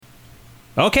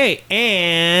Okay,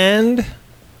 and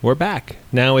we're back.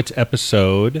 Now it's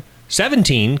episode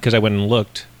 17, because I went and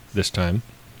looked this time.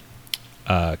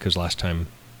 Because last time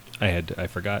I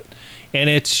forgot. And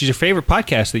it's your favorite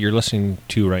podcast that you're listening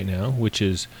to right now, which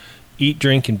is Eat,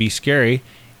 Drink, and Be Scary.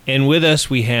 And with us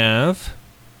we have...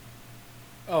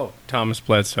 Oh, Thomas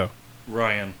Bledsoe.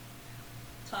 Ryan.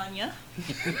 Tanya.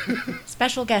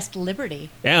 Special guest Liberty.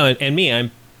 Yeah, and me,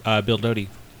 I'm Bill Doty.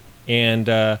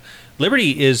 And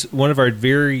Liberty is one of our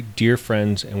very dear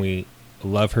friends, and we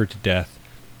love her to death.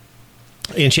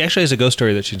 And she actually has a ghost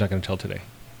story that she's not going to tell today.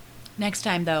 Next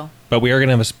time, though. But we are going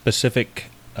to have a specific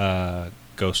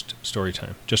ghost story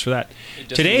time just for that. It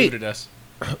just eluded us.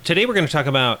 Today we're going to talk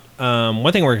about...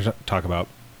 one thing we're going to talk about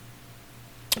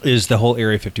is the whole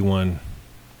Area 51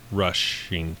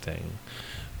 rushing thing.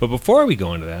 But before we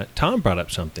go into that, Tom brought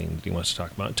up something that he wants to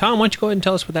talk about. Tom, why don't you go ahead and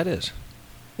tell us what that is?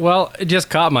 Well, it just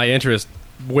caught my interest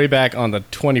way back on the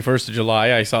 21st of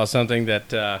July. I saw something that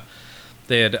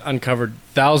they had uncovered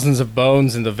thousands of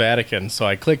bones in the Vatican. So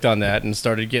I clicked on that and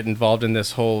started getting involved in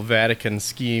this whole Vatican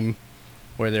scheme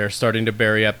where they're starting to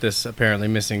bury up this apparently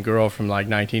missing girl from like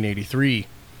 1983.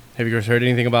 Have you guys heard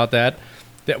anything about that?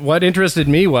 What interested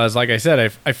me was, like I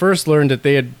said, I first learned that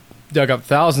they had dug up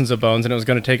thousands of bones and it was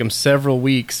going to take them several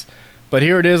weeks. But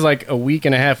here it is like a week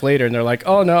and a half later and they're like,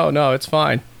 oh, no, it's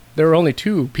fine. There were only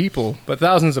 2 people, but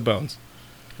thousands of bones.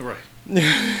 Right.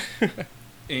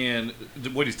 And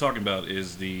what he's talking about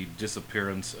is the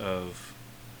disappearance of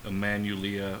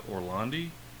Emanuela Orlandi.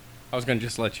 I was going to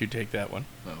just let you take that one.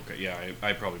 Oh, okay, yeah,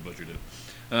 I probably butchered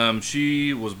it.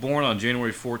 She was born on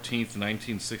January 14th,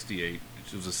 1968.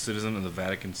 She was a citizen of the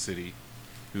Vatican City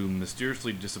who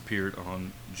mysteriously disappeared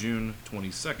on June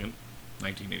 22nd,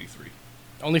 1983.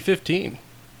 Only 15.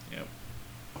 Yep.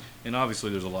 And obviously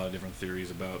there's a lot of different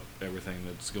theories about everything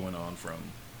that's going on, from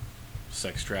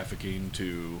sex trafficking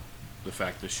to the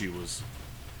fact that she was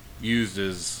used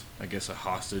as, I guess, a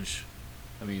hostage.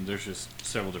 I mean, there's just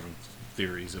several different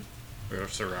theories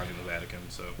surrounding the Vatican.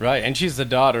 So Right, and she's the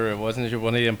daughter, wasn't she,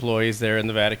 one of the employees there in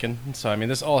the Vatican? So, I mean,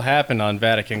 this all happened on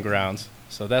Vatican grounds.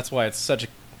 So that's why it's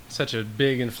such a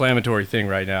big inflammatory thing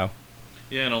right now.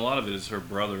 yeah, and a lot of it is her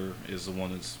brother is the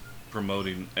one that's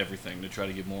promoting everything to try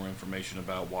to get more information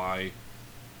about why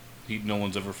no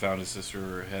one's ever found his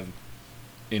sister or have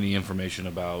any information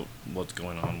about what's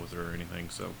going on with her or anything.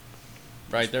 So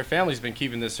Right, their family's been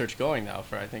keeping this search going now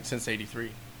for, I think, since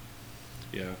 83.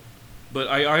 yeah, but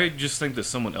I just think that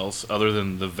someone else other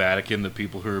than the Vatican, the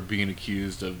people who are being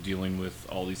accused of dealing with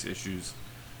all these issues,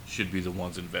 should be the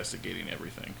ones investigating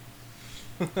everything.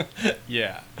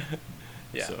 Yeah.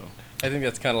 Yeah. So I think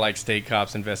that's kind of like state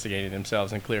cops investigating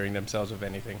themselves and clearing themselves of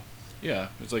anything. yeah,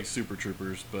 it's like Super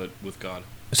Troopers, but with God.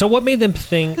 So what made them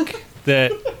think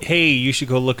that, hey, you should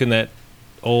go look in that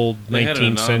old They had an 19th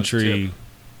anonymous century... tip.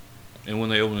 And when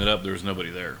they opened it up, there was nobody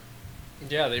there.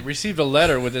 Yeah, they received a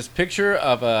letter with this picture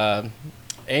of a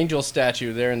angel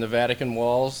statue there in the Vatican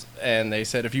walls, and they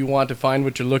said, if you want to find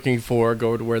what you're looking for,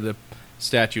 go to where the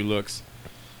statue looks.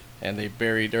 And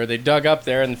they dug up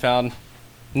there and found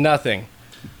nothing.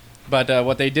 But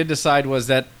what they did decide was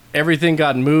that everything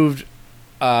got moved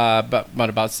but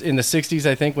about in the 60s,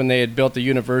 I think, when they had built the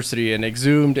university, and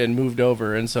exhumed and moved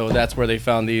over. And so that's where they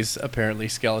found these apparently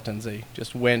skeletons. They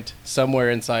just went somewhere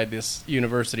inside this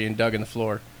university and dug in the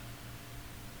floor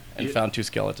and found 2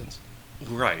 skeletons.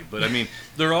 Right, but I mean,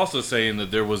 they're also saying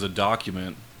that there was a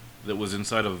document that was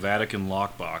inside a Vatican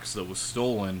lockbox that was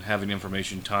stolen, having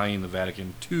information tying the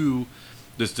Vatican to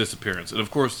this disappearance. And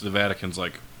of course, the Vatican's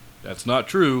like, that's not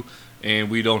true, and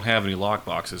we don't have any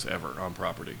lockboxes ever on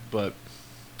property. But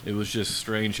it was just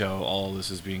strange how all this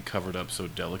is being covered up so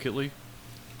delicately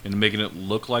and making it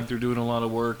look like they're doing a lot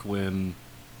of work when,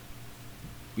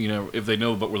 you know, if they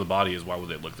know about where the body is, why would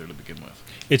they look there to begin with?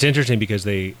 It's interesting because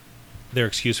their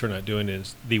excuse for not doing it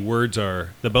is the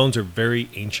bones are very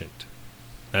ancient.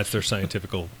 That's their scientific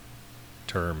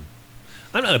term.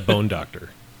 I'm not a bone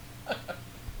doctor.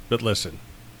 But listen,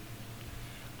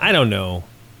 I don't know.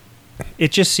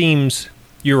 It just seems,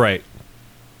 you're right.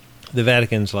 The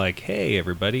Vatican's like, hey,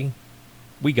 everybody,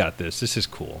 we got this. This is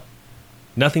cool.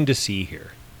 Nothing to see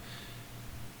here.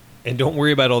 And don't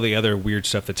worry about all the other weird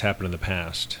stuff that's happened in the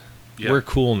past. Yeah. We're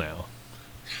cool now.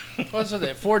 Well,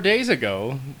 so 4 days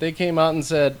ago, they came out and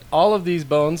said all of these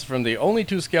bones from the only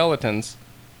 2 skeletons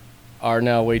are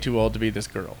now way too old to be this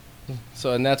girl.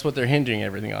 So, and that's what they're hinging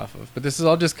everything off of. But this is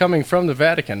all just coming from the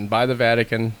Vatican, by the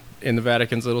Vatican, in the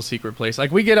Vatican's little secret place.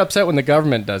 Like, we get upset when the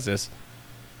government does this.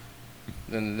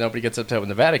 Then nobody gets upset when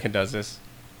the Vatican does this.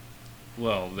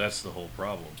 Well, that's the whole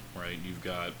problem, right? You've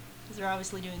got... Because they're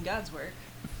obviously doing God's work.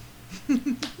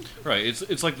 Right,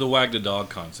 it's like the wag the dog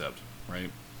concept.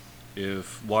 right?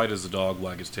 Why does the dog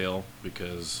wag its tail?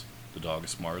 Because the dog is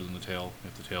smarter than the tail.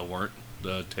 If the tail weren't,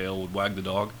 the tail would wag the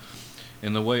dog.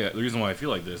 And the reason why I feel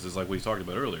like this is like we talked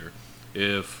about earlier.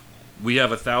 If we have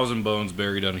 1,000 bones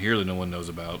buried down here that no one knows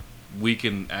about, we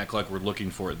can act like we're looking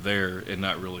for it there and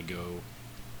not really go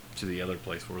to the other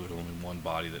place where there's only one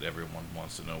body that everyone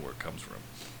wants to know where it comes from.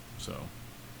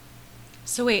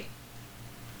 So wait,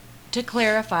 to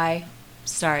clarify,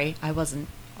 sorry, I wasn't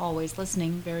always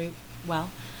listening very well.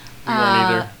 We weren't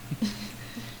either.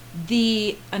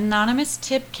 The anonymous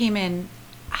tip came in.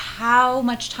 How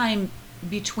much time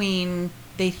between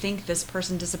they think this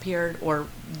person disappeared or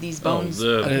these bones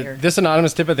appeared? This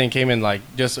anonymous tip, I think, came in like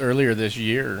just earlier this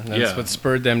year. That's Yeah. what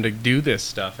spurred them to do this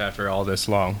stuff after all this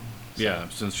long. Yeah,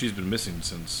 since she's been missing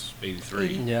since '83.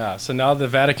 Yeah, so now the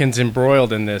Vatican's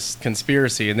embroiled in this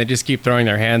conspiracy, and they just keep throwing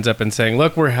their hands up and saying,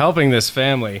 look, we're helping this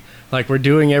family. Like, we're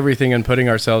doing everything and putting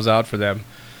ourselves out for them.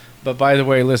 But by the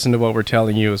way, listen to what we're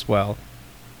telling you as well.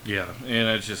 Yeah, and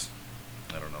I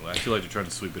don't know. I feel like they're trying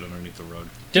to sweep it underneath the rug.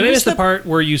 Did I Here's miss the the- part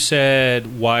where you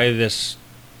said why it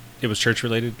was church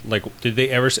related? Like, did they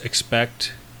ever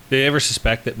suspect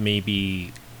that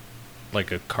maybe like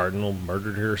a cardinal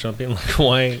murdered her or something? Like,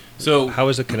 why? So How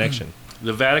is the connection?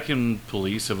 the Vatican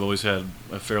police have always had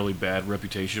a fairly bad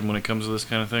reputation when it comes to this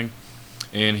kind of thing.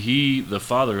 And the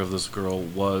father of this girl,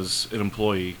 was an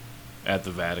employee at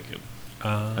the Vatican.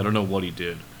 I don't know what he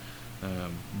did.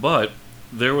 But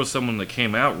there was someone that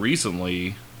came out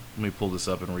recently. Let me pull this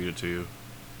up and read it to you.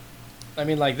 I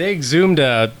mean, like, they exhumed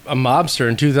a mobster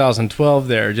in 2012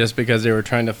 there just because they were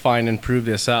trying to find and prove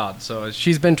this out. So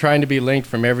she's been trying to be linked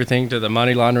from everything to the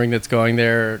money laundering that's going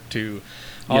there to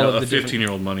all of a the different-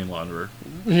 15-year-old money launderer.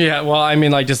 Yeah, well, I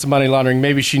mean, like, just the money laundering.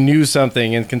 Maybe she knew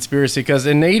something in conspiracy, because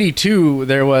in '82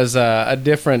 there was a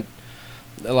different,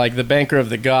 like, the banker of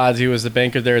the gods. He was the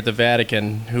banker there at the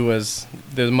Vatican, who was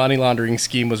the money laundering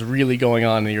scheme was really going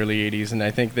on in the early '80s, and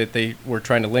I think that they were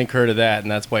trying to link her to that,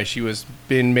 and that's why she was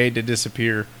being made to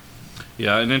disappear.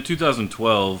 Yeah, and in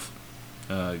 2012,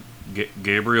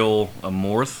 Gabriel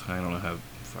Amorth, I don't know how to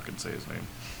fucking say his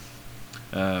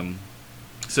name,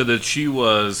 said that she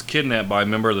was kidnapped by a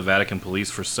member of the Vatican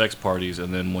police for sex parties,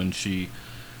 and then when she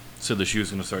said that she was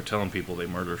going to start telling people, they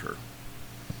murdered her.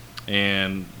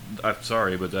 And I'm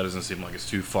sorry, but that doesn't seem like it's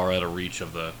too far out of reach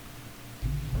of the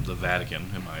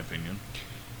Vatican, in my opinion.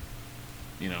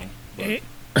 You know, but,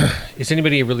 Is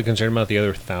anybody really concerned about the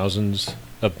other thousands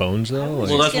of bones, though?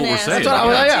 Well, that's what we're saying. That's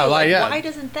what yeah. Why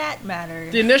doesn't that matter?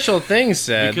 The initial thing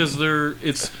said because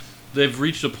they've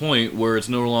reached a point where it's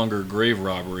no longer grave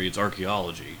robbery; it's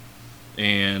archaeology.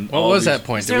 And what all was these- that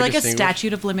point? Is Did there we like a distinguish?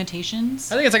 statute of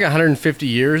limitations? I think it's like 150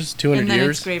 years, 200 and then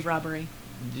years. it's grave robbery.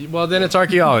 Well, then it's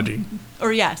archaeology.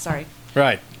 Or yeah, sorry.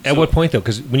 Right. At what point, though?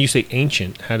 Because when you say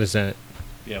ancient, how does that?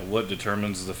 Yeah, what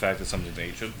determines the fact that something's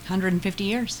ancient? 150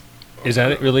 years. Is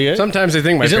that it really? Sometimes I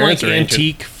think my Is it parents like are ancient.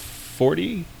 antique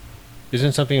 40?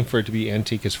 Isn't something for it to be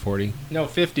antique is 40? No,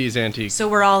 50 is antique. So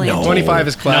we're all in. 25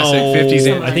 is classic, No, 50 is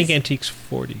Some antique. I think antique's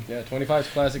 40. Yeah, 25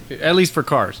 is classic, at least for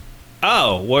cars.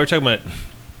 Oh, well, we're talking about.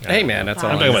 Hey, man, that's all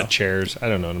I'm I talking know. about chairs. I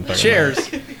don't know what I'm talking Chairs.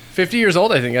 50 years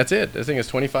old, I think that's it. I think it's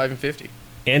 25 and 50.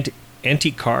 about.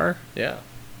 Antique car? Yeah.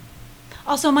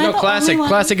 Also, am I No, the classic. only one?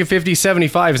 Classic of 50,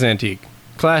 75 is antique.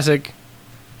 Classic.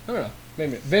 I don't know.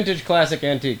 Maybe vintage, classic,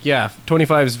 antique. Yeah,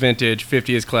 25 is vintage,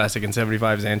 50 is classic, and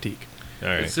 75 is antique. All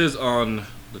It right. says on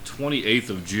the 28th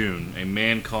of June, a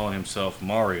man calling himself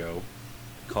Mario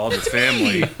called the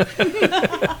family.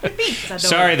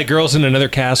 Sorry, the girl's in another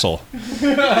castle.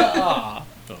 Oh,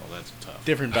 that's tough.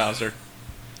 Different Bowser.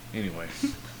 Anyway,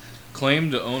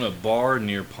 claimed to own a bar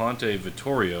near Ponte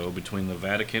Vittorio between the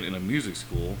Vatican and a music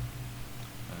school.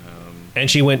 And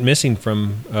she went missing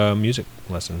from a music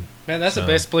lesson. Man, that's the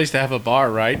best place to have a bar,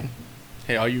 right?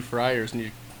 Hey, all you friars, and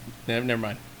you... Never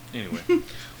mind. Anyway,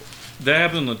 that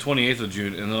happened on the 28th of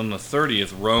June, and on the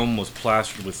 30th, Rome was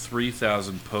plastered with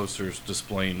 3,000 posters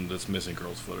displaying this missing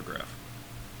girl's photograph.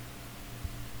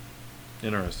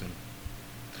 Interesting.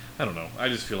 I don't know. I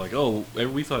just feel like,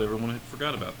 we thought everyone had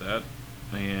forgot about that,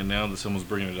 and now that someone's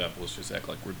bringing it up, let's just act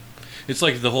like we're... It's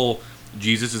like the whole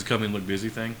Jesus is coming, look busy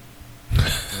thing.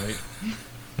 Right?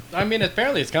 I mean,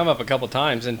 apparently it's come up a couple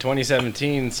times. In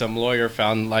 2017, some lawyer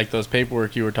found, like, those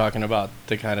paperwork you were talking about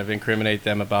to kind of incriminate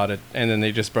them about it, and then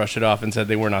they just brushed it off and said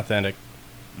they weren't authentic.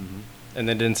 And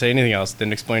then didn't say anything else,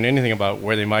 didn't explain anything about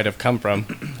where they might have come from.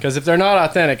 Because if they're not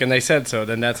authentic and they said so,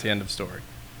 then that's the end of story.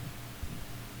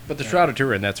 But the Shroud of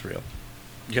Turin, that's real.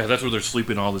 Yeah, that's where they're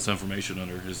sleeping all this information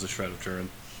under, is the Shroud of Turin.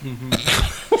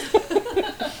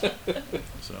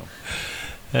 So,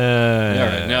 All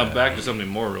right, now back to something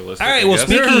more realistic. All right. I Well, guess.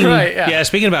 speaking, Right, yeah.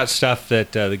 speaking about stuff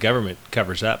that the government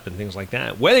covers up and things like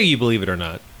that, whether you believe it or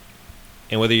not,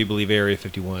 and whether you believe Area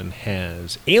 51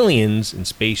 has aliens and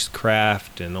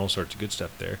spacecraft and all sorts of good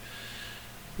stuff there,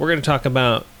 we're going to talk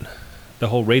about the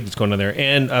whole raid that's going on there.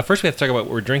 And first, we have to talk about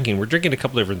what we're drinking. We're drinking a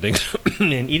couple different things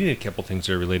and eating a couple things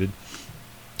that are related.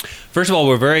 First of all,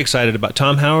 we're very excited about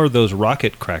Tom. How are those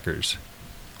rocket crackers?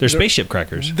 They're spaceship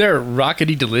crackers. They're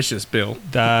rockety delicious, Bill.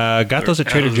 Got those at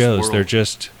out Trader of this Joe's. world. They're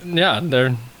just. Yeah,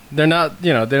 they're not.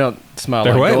 You know, they don't smell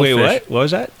They're like what? Wait, goldfish. what? What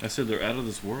was that? I said they're out of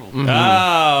this world.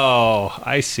 Oh,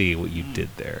 I see what you did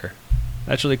there.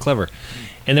 That's really clever.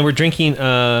 And then we're drinking.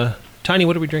 Tanya,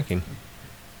 what are we drinking?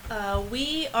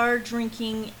 We are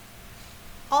drinking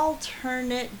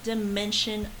Alternate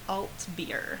Dimension Alt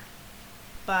Beer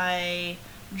by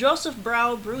Joseph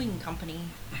Brau Brewing Company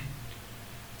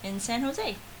in San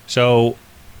Jose. So,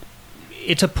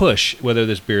 it's a push whether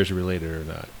this beer is related or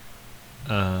not.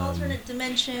 Alternate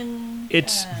Dimension.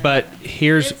 But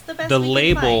here's it's the best the we can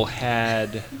label find.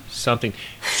 had something.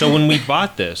 So when we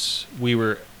bought this, we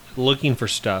were looking for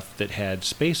stuff that had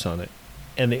space on it,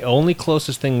 and the only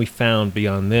closest thing we found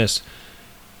beyond this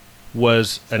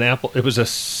was an apple. It was a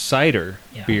cider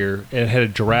Yeah. beer, and it had a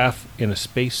giraffe in a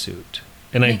spacesuit,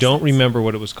 and I Makes don't sense. remember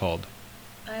what it was called.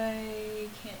 I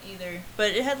can't either.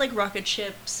 But it had like rocket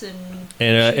ships and.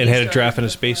 And shooting had a stars giraffe in a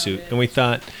and stuff around spacesuit, it. and we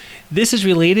thought this is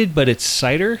related, but it's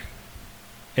cider,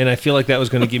 and I feel like that was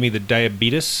going to give me the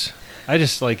diabetes. I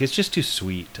just it's just too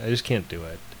sweet. I just can't do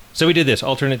it. So we did this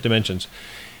alternate dimensions,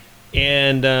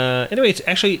 and anyway,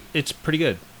 it's pretty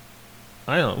good.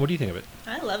 I don't know. What do you think of it,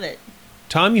 I love it.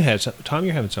 Tom? You're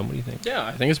having some. What do you think? Yeah,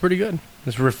 I think it's pretty good.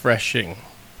 It's refreshing.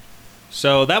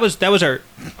 So that was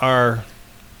our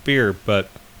beer, but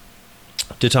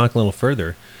to talk a little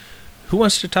further, who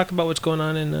wants to talk about what's going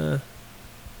on in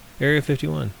Area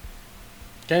 51?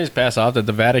 Can I just pass off that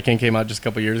the Vatican came out just a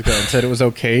couple years ago and said it was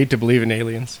okay to believe in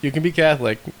aliens? You can be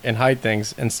Catholic and hide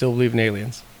things and still believe in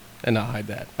aliens and not hide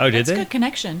that. Oh, did That's they? good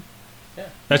connection.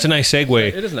 That's a nice segue.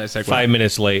 It is a nice segue. 5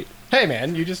 minutes late. Hey,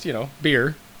 man, you just,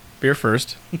 beer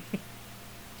first.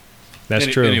 That's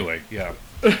true. Anyway, yeah.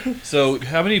 So,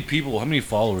 how many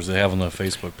followers do they have on the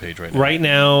Facebook page right now? Right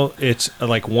now, it's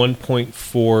like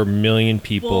 1.4 million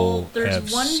people Well, there's have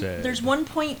said. There's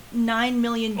 1.9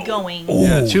 million going.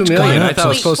 Yeah, 2 million. going I up. thought it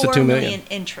was close to 2 1.4 million.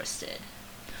 interested.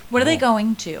 What are they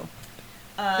going to?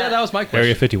 Yeah, that was my question.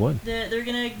 Area 51. They're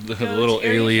gonna The go little to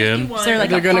Area alien. 51. Is there like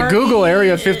They're a going to party? Google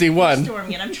Area and 51.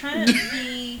 storming it. I'm trying to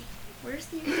be. Where's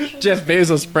the official? Jeff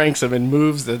Bezos pranks him and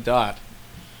moves the dot.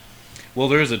 Well,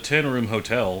 there's a 10-room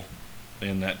hotel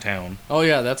in that town. Oh,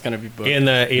 yeah, that's going to be booked. In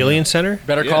the Alien Center?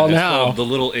 Better Yeah, call it's now. called the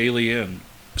Little Alien.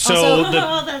 So Also-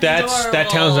 that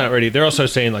adorable. town's not ready. They're also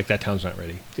saying that town's not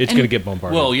ready. It's And- going to get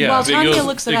bombarded. Well, yeah, While it Tanya goes,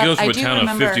 looks it it up, goes from I a do town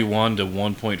remember- of 51 to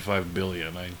 1.5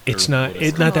 billion. it's or not. whatever.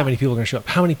 It's not that many people are going to show up.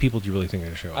 How many people do you really think are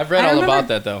going to show up? I've read I all remember- about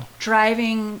that, though.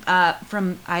 Driving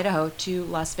from Idaho to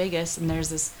Las Vegas, and there's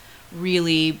this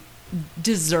really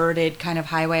deserted kind of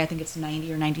highway. I think it's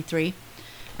 90 or 93.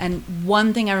 And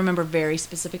one thing I remember very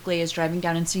specifically is driving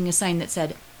down and seeing a sign that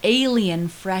said "Alien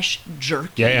Fresh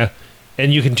Jerky." Yeah.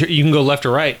 And you can go left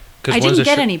or right. I didn't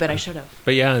get any, but I should have.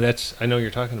 But yeah, I know what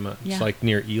you're talking about. Yeah. It's like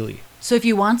near Ely. So if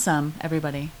you want some,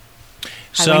 everybody,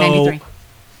 So Highway 93.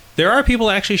 there are people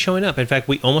actually showing up. In fact,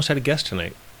 we almost had a guest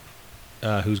tonight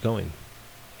who's going.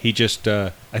 He just,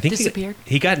 I think Disappeared?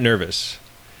 He got nervous.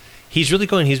 He's really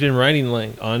going. He's been writing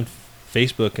on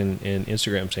Facebook and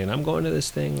Instagram saying, "I'm going to this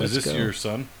thing. Let's Is this go." your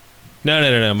son?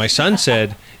 No. My son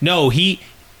said no. He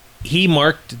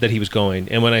marked that he was going,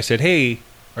 and when I said, "Hey,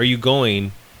 are you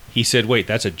going?" he said, "Wait,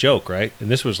 that's a joke, right?" And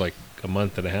this was like a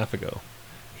month and a half ago.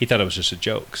 He thought it was just a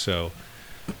joke. So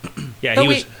yeah, But he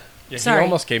we- was. Yeah, Sorry. He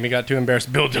almost came. He got too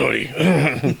embarrassed. Bill Doty.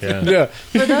 Yeah. Yeah.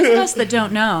 For those of us that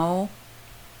don't know,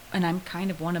 and I'm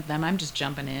kind of one of them, I'm just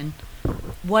jumping in.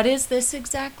 What is this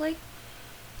exactly?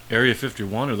 Area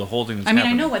 51 or the whole thing that's I mean,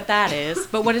 happening? I know what that is,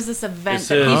 but what is this event It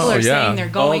that people says- are yeah. saying they're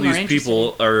All going or these interested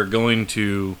people are going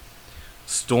to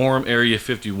storm Area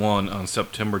 51 on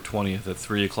September 20th at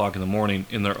 3 o'clock in the morning,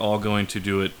 and they're all going to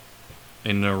do it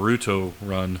in Naruto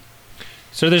run.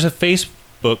 So there's a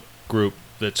Facebook group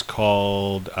that's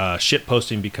called "Shit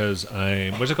Posting Because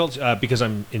I'm." What's it called? Because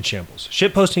I'm in shambles.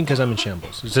 Shit posting because I'm in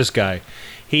shambles. It's this guy.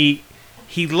 He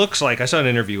looks like, I saw an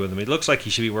interview with him. He looks like he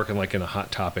should be working like in a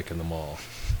Hot Topic in the mall.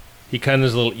 He kind of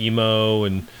is a little emo,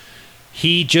 and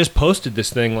he just posted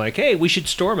this thing like, "Hey, we should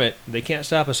storm it. They can't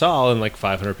stop us all." And like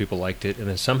 500 people liked it, and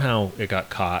then somehow it got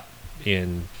caught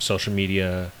in social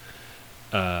media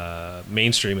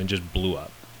mainstream and just blew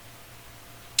up.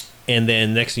 And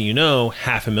then next thing you know,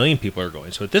 500,000 people are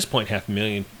going. So at this point,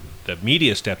 500,000, the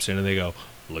media steps in and they go,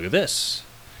 look at this.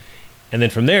 And then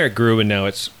from there it grew, and now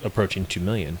it's approaching 2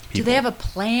 million people. Do they have a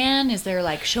plan? Is there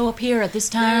like show up here at this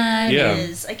time? Yeah. There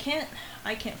is. I can't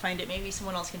find it. Maybe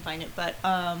someone else can find it. But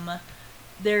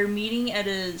they're meeting at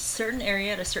a certain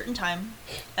area at a certain time.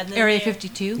 And then Area they're-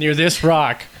 52? Near this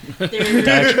rock. They're,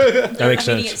 That they're makes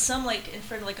meeting sense. at some like in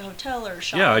front of like a hotel or a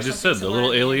shop. Yeah, or I just something said, the little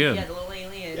somewhere. alien. Yeah, the little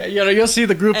alien. Yeah, you'll see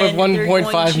the group of And they're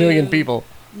 1.5 going million to- people.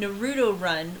 Naruto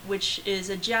Run, which is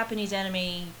a Japanese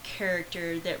anime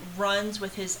character that runs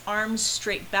with his arms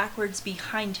straight backwards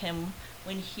behind him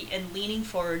and leaning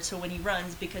forward. So when he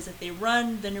runs, because if they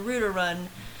run the Naruto Run,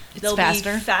 It's they'll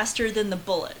faster? be faster than the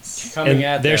bullets. Coming And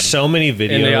at there's them so many videos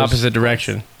in the opposite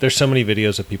direction. There's so many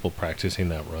videos of people practicing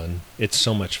that run. It's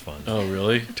so much fun Oh,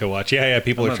 really? to watch. Yeah,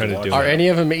 people I'm are gonna trying to do watch Are it. any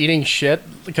of them eating shit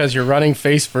because you're running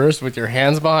face first with your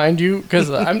hands behind you? Because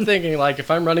I'm thinking, like,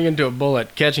 if I'm running into a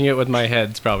bullet, catching it with my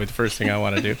head is probably the first thing I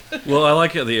want to do. Well, I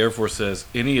like how the Air Force says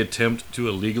any attempt to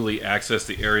illegally access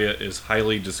the area is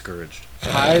highly discouraged.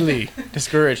 Highly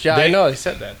discouraged. Yeah, I They- know. They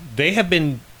said that.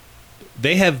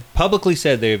 They have publicly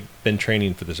said they've been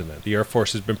training for this event. The Air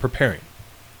Force has been preparing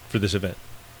for this event.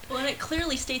 Well, and it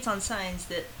clearly states on signs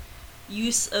that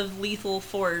use of lethal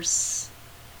force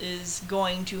is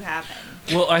going to happen.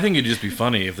 Well, I think it'd just be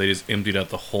funny if they just emptied out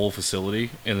the whole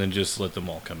facility and then just let them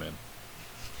all come in.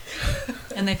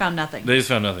 And they found nothing. They just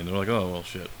found nothing. They're like, oh, well,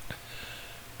 shit.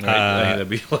 Right? I think that'd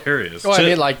be hilarious. Well, So- I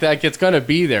mean, like that. It's going to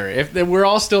be there. If we're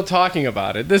all still talking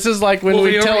about it, this is like when Well,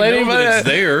 we we tell already know anybody that it's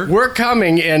there. we're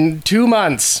coming in 2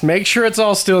 months. Make sure it's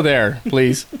all still there,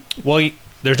 please. Well,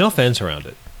 there's no fence around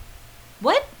it.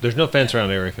 What? There's no fence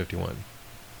around Area 51.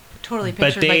 Totally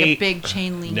But pictured like they- a big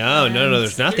chain link. No,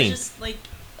 there's fence. nothing. There's just like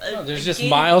No, there's a just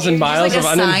gated miles and area. miles There's of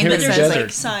like a sign that uninhabited There's says, desert.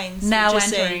 like signs Now that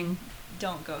just entering. say,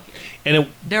 "Don't go here." And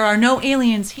There are no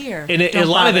aliens here. a Don't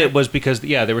lot of bother. it was because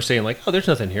they were saying like, oh, there's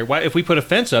nothing here. Why if we put a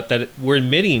fence up we're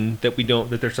admitting that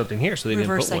that there's something here, so they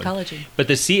reverse didn't put one. psychology. But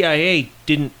the CIA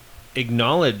didn't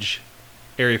acknowledge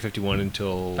Area 51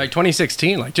 until Like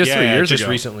 2016, like just 3 years just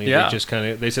ago. recently. Yeah,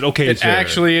 They said okay, it it's there.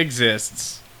 actually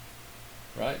exists.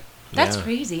 Right. That's Yeah.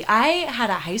 crazy. I had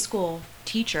a high school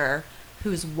teacher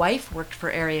whose wife worked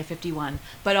for Area 51,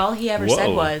 but all he ever said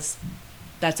Whoa. was,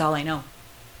 "That's all I know."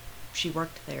 She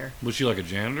worked there. Was she like a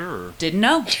janitor or? Didn't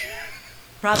know.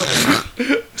 Probably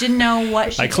didn't know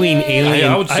what she I clean did. alien.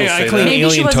 I would still I say clean that. Maybe she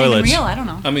alien wasn't toilets. even real. I don't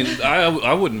know. I mean,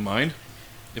 I wouldn't mind.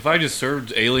 If I just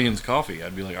served aliens coffee,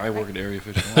 I'd be like, I work at Area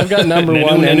 51. I've got number No,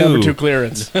 one no, and no. number two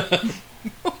clearance.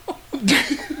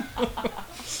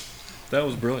 That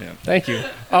was brilliant. Thank you.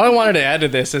 All I wanted to add to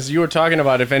this is you were talking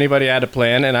about if anybody had a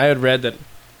plan, and I had read that,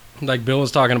 like Bill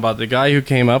was talking about, the guy who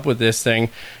came up with this thing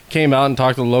came out and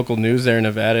talked to the local news there in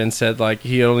Nevada and said like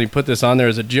he only put this on there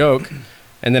as a joke,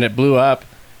 and then it blew up.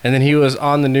 And then he was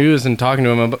on the news and talking to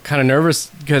him, kind of nervous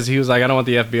because he was like, I don't want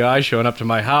the FBI showing up to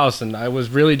my house. And I was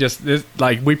really just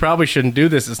like, we probably shouldn't do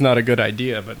this. It's not a good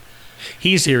idea, but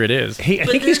here it is. I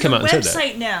But think he's there's come a out and said that.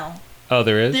 website now. Oh,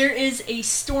 there is. There is a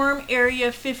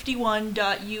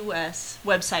stormarea51.us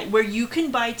website where you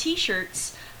can buy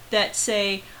T-shirts that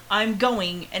say "I'm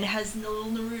going" and has the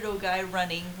little Naruto guy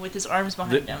running with his arms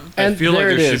behind him. I And feel like there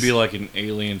there it should is. be like an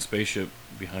alien spaceship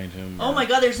behind him. Oh my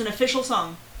God! There's an official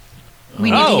song. We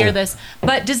need to Oh. hear this.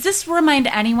 But does this remind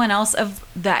anyone else of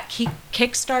that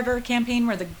Kickstarter campaign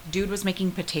where the dude was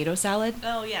making potato salad?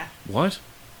 Oh yeah. What?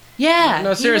 Yeah. No, he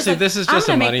was seriously, like, this is just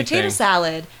I'm a gonna money make potato thing.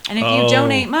 salad, and if Oh. you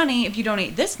donate money, if you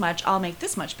donate this much, I'll make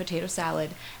this much potato salad.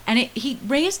 And he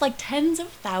raised like tens of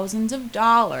thousands of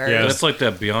dollars. Yeah. That's like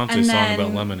that Beyonce And song then-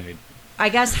 about lemonade. I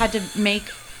guess had to make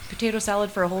potato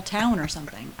salad for a whole town or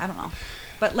something. I don't know.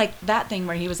 But like that thing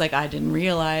where he was like, I didn't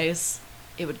realize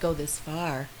it would go this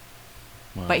far.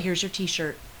 Wow. But here's your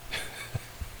T-shirt.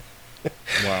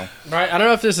 Wow. Right. I don't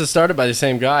know if this is started by the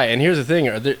same guy. And here's the thing: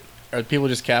 are people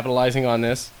just capitalizing on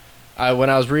this?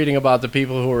 When I was reading about the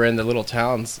people who are in the little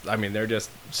towns, I mean, they're just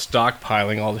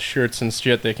stockpiling all the shirts and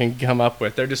shit they can come up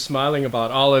with. They're just smiling about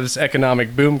all of this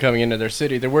economic boom coming into their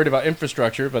city. They're worried about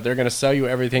infrastructure, but they're going to sell you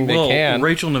everything they Well, can.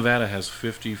 Rachel, Nevada has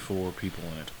 54 people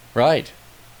in it. Right.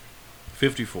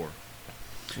 54.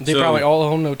 They So- probably all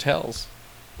own hotels.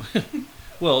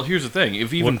 Well, here's the thing.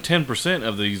 If even 10%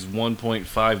 of these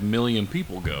 1.5 million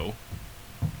people go,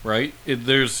 right,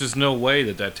 there's just no way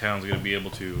that town's going to be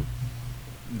able to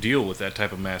deal with that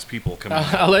type of mass people coming in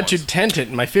I'll at let you once. tent it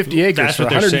in my 50 acres That's for what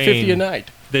they're 150 a saying.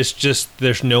 night.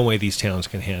 There's no way these towns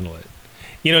can handle it.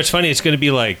 You know, it's funny. It's going to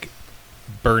be like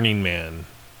Burning Man,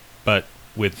 but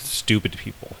with stupid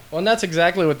people. Well, and that's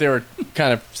exactly what they were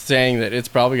kind of saying, that it's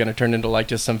probably going to turn into like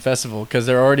just some festival because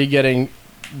they're already getting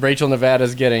Rachel,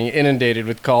 Nevada's getting inundated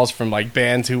with calls from like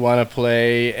bands who want to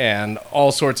play and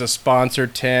all sorts of sponsor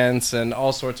tents and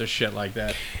all sorts of shit like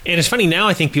that. And it's funny now.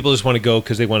 I think people just want to go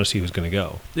because they want to see who's going to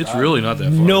go. It's really not that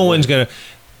far. No away. one's gonna.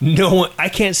 No one. I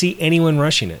can't see anyone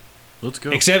rushing it. Let's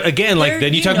go. Except again, like There-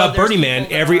 then you you talk know about there's Burning Man.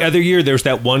 people that Every are- other year, there's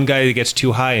that one guy that gets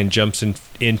too high and jumps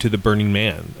into the Burning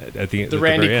Man at the The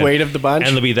Randy very end. Quaid of the bunch.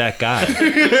 and it'll be that guy.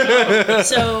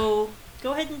 So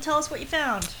go ahead and tell us what you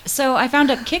found. So I found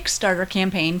a Kickstarter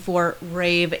campaign for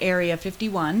Rave Area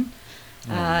 51.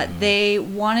 They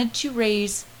wanted to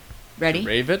raise, ready,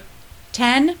 Rave it.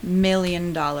 $10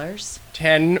 million.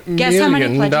 $10 Guess how many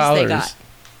million pledges they got?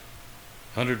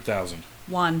 100,000.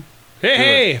 One.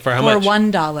 Hey, for how For much?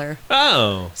 $1.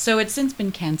 Oh, So it's since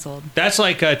been canceled. that's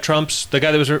like Trump's, the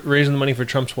guy that was raising the money for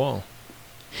Trump's wall.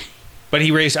 But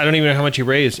he raised, I don't even know how much he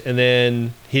raised, and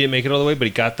then he didn't make it all the way, but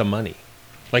he got the money.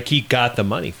 Like, he got the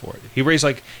money for it. He raised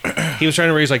like, he was trying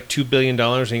to raise like $2 billion,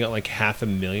 and he got like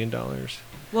 $500,000.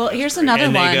 Well, here's another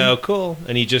And one. they go, cool.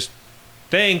 And he just,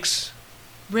 thanks.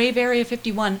 Rave Area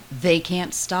 51, they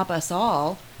can't stop us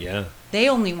all. Yeah. They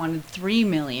only wanted $3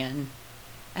 million,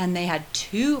 and they had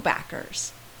 2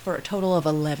 backers for a total of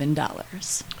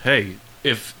 $11. Hey,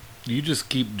 if you just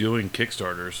keep doing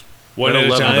Kickstarters, One that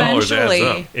at a time. $11 adds Eventually.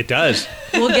 up. It does.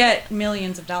 We'll get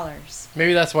millions of dollars.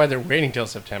 Maybe that's why they're waiting till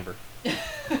September.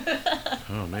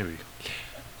 Oh, maybe.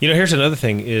 You know, here's another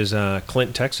thing: is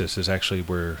Clint, Texas, is actually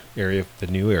where the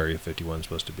new Area 51 is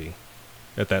supposed to be,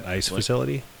 at that ice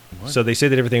facility. What? So they say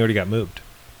that everything already got moved.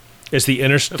 It's the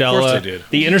Interstellar. Of course they did.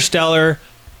 The Interstellar.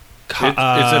 It's a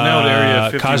now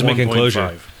Area 51.5. Cosmic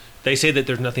enclosure. They say that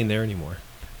there's nothing there anymore.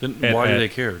 Then At- why do at- they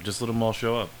care? Just let them all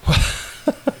show up.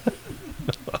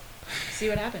 See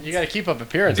what happens. You got to keep up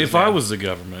appearances. If I was the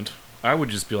government, I would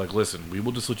just be like, listen, we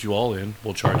will just let you all in.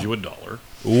 We'll charge you $1.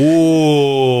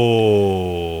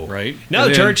 Ooh. Right? No,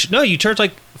 And then- you charge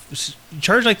like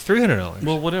 $300.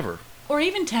 Well, whatever. Or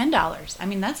even $10. I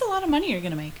mean, that's a lot of money you're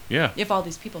going to make Yeah. if all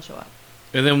these people show up.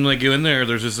 And then when they go in there,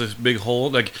 there's just this big hole.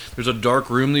 Like, there's a dark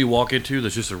room that you walk into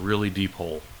that's just a really deep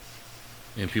hole.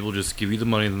 And people just give you the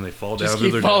money, and then they fall just down to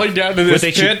keep their falling death. down to What this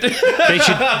they should, pit.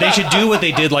 they should do what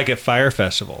they did like at Fire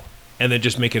Festival, and then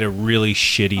just make it a really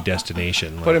shitty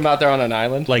destination. Put Like, him out there on an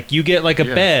island. like you get like a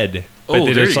Yeah. bed, but Oh,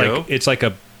 then there it's you like go. it's like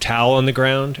a towel on the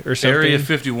ground or something. Area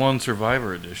 51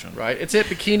 Survivor Edition. Right? It's at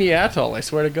Bikini Atoll, I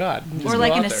swear to God. Just Or go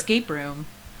like out an there. escape room.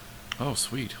 Oh,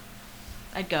 sweet.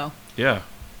 I'd go Yeah.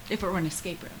 if it were an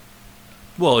escape room.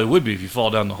 Well, it would be if you fall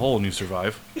down the hole and you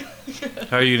survive.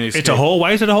 How are you going to escape? It's a hole.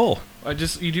 Why is it a hole? Were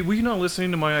you not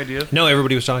listening to my idea? No,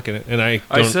 everybody was talking it, and I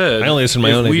said I only listen to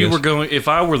my if own we ideas. were going, if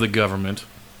I were the government,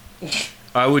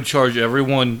 I would charge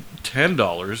everyone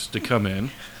 $10 to come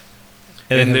in,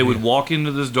 and they would walk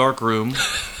into this dark room,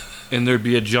 and there'd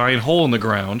be a giant hole in the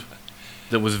ground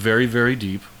that was very, very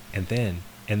deep. and then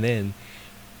Then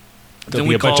there'll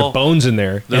we be a bunch call of bones in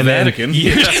there. the and then Vatican.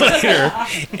 years later,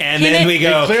 and then we They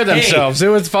go clear "Hey, themselves. It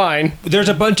was fine. there's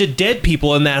a bunch of dead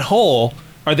people in that hole.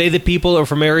 Are they the people who are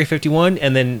from Area 51?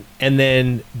 And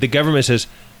then the government says,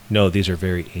 no, these are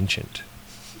very ancient.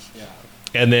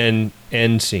 And then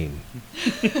end scene.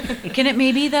 Can it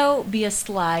maybe, though, be a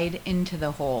slide into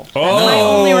the hole? That's Oh, my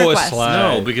only a request. slide.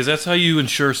 No, because that's how you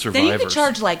ensure Then survivors. you could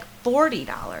charge like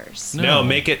 $40. No,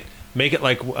 make it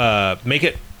like make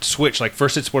it switch. Like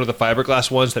first, it's one of the fiberglass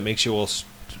ones that makes you all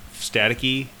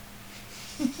staticky.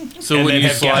 so and when then you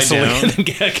have slide gasoline, down, and then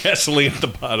get gasoline at the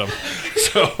bottom.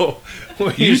 So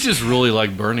you just really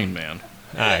like Burning Man.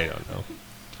 I don't know.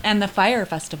 And the fire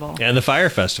festival. And the fire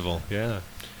festival, yeah,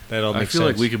 that all I makes feel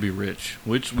sense. like we could be rich.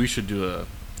 Which we should do a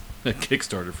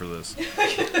Kickstarter for this.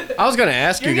 I was going to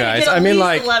ask You're you gonna guys. get at I mean,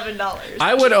 least like, $11.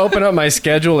 I would open up my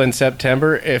schedule in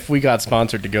September if we got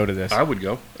sponsored to go to this. I would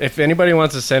go. If anybody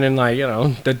wants to send in, like,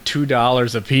 the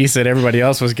 $2 a piece that everybody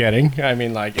else was getting, I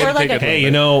mean, like, Or it'd like take a- a Hey, little you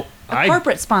bit. know, A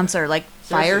corporate sponsor like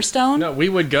Firestone. No, we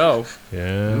would go.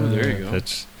 Yeah, Ooh, there you go.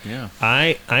 That's Yeah.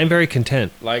 I'm very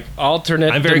content. Like,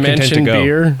 alternate I'm very content to dimension go.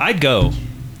 beer. I'd go,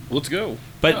 Let's go.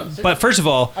 but first of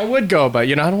all, I would go, but,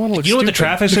 I don't want to look you know what the stupid.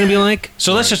 traffic's going to be like?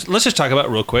 So let's just talk about it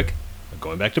real quick.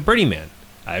 Going back to Burning Man.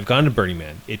 I've gone to Burning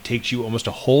Man. It takes you almost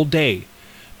a whole day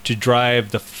to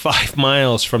drive the 5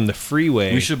 miles from the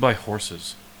freeway. We should buy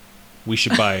horses. We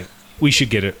should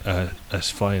get a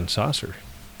flying saucer.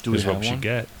 Do we is what have we one? should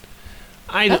get.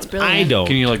 That's I brilliant. don't.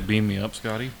 Can you like beam me up,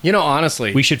 Scotty?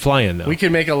 Honestly, We should fly in though. we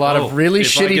could make a lot Oh, of really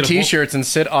if I get shitty a T-shirts and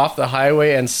sit off the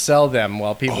highway and sell them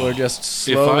while people are just If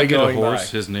slowly I get a going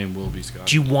horse, by. his name will be Scotty.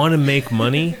 Do you want to make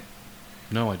money?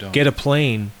 No, I don't. Get a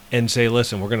plane and say,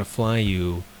 listen, we're going to fly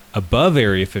you above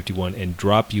Area 51 and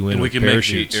drop you in And we with can make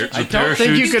parachutes. the I don't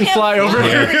think you parachutes. can fly over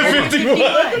Area 51.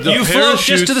 You float just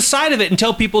parachutes- to the side of it and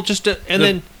tell people just to, and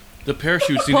then The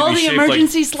parachutes need Pull to be the shaped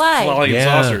emergency like slide. flying Yeah.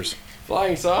 saucers.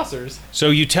 Flying saucers. so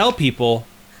you tell people.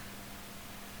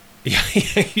 Yeah,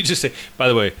 you just say. By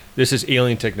the way, this is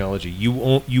alien technology. You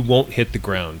won't hit the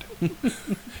ground.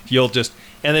 You'll just,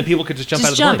 and then people could just jump Just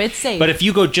out of the jump, plane. it's safe. But if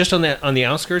you go just on the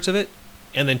outskirts of it,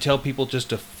 and then tell people just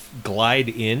to glide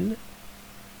in,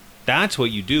 that's what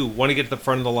you do. Want to get to the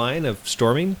front of the line of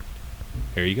storming?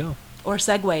 There you go. Or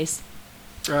segways.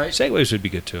 Right. Segways would be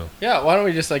good too. Yeah, why don't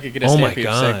we just like get a Oh my Stampede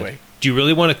god! Segway? Do you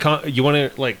really want to? You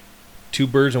want to like two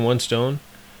birds and one stone?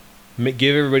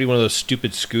 Give everybody one of those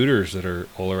stupid scooters that are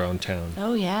all around town,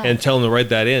 Oh yeah. and tell them to ride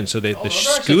that in, so that the those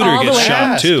are scooter all the gets way shot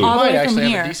fast. too. You All the might way from actually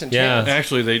have here. a decent Yeah. chance.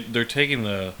 Actually, they're taking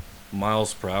the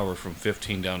miles per hour from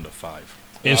 15 down to 5,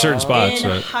 In certain spots, in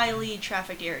right? highly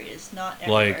trafficked areas, not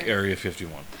everywhere. like Area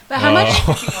 51. but how much?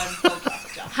 51 full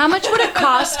traffic jam. How much would it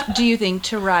cost, do you think,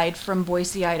 to ride from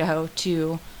Boise, Idaho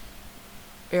to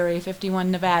Area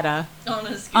 51, Nevada On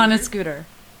a scooter. on a scooter?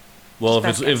 Well, if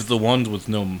Best it's guess. if the ones with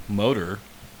no motor,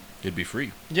 it'd be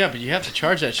free. Yeah, but you have to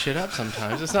charge that shit up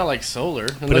sometimes. It's not like solar. a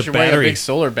Unless you're wearing a battery. big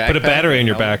solar backpack. Put a battery on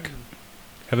your No. back.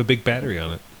 Have a big battery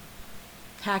on it.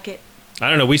 Hack it. I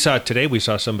don't know. We saw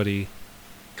somebody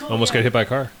almost get hit by a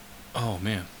car. Oh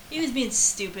man. He was being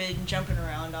stupid and jumping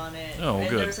around on it. Oh, and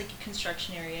good. there was like a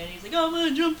construction area, and he's like, "Oh, I'm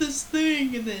gonna jump this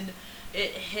thing," and then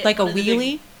it hit Like a one of the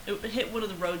big- wheelie? it hit one of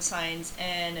the road signs,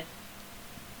 and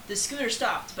the scooter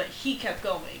stopped, but he kept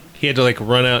going. He had to like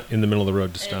run out in the middle of the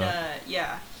road to And stop.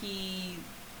 yeah,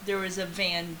 there was a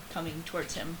van coming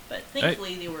towards him, but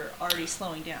thankfully they were already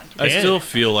slowing down. I Yeah. still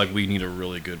feel like we need a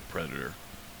really good predator.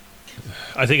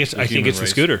 I think it's the human the race.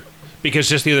 scooter, because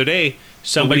just the other day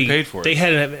somebody paid for it. they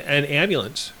had an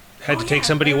ambulance had Oh, to take yeah,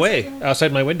 somebody I was away thinking-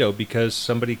 outside my window because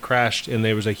somebody crashed and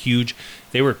there was a huge.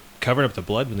 They were covering up the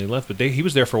blood when they left, but he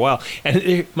was there for a while.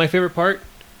 And my favorite part,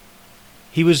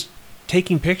 he was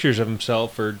taking pictures of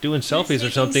himself or doing He was selfies or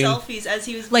taking something. Selfies as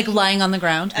he was Like being- lying on the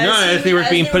ground. as No, he as they were as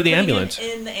being put in the putting him ambulance.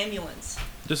 In the ambulance.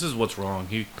 This is what's wrong.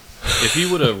 If he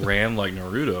would have ran like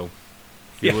Naruto,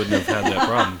 he Yeah. wouldn't have had that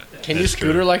problem. Can you That's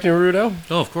scooter true. like Naruto?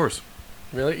 Oh, of course.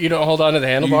 Really? You don't hold on to the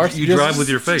handlebars? You drive with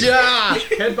your face. Yeah!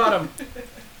 Head bottom.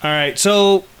 All right,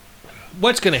 so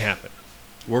what's going to happen?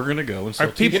 We're gonna go and Are sell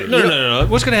people? t-shirts. No.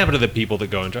 What's going to happen to the people that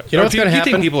go and try? You know what's do gonna do you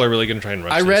think happen? people are really going to try and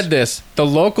rush I read this. The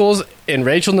locals in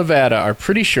Rachel, Nevada are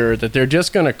pretty sure that they're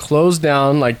just going to close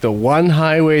down like the one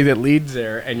highway that leads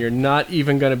there, and you're not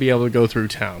even going to be able to go through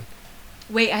town.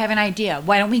 Wait, I have an idea.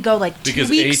 Why don't we go like Because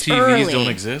 2 weeks ATVs early don't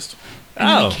exist. and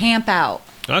Oh. we camp out?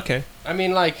 Okay, I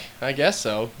mean, like, I guess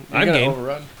so. You're I'm gonna game.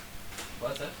 overrun.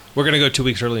 What's that? we're going to go 2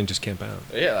 weeks early and just camp out.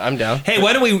 Yeah, I'm down. Hey,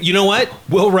 why don't we? You know what?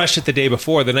 We'll rush it the day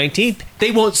before the 19th.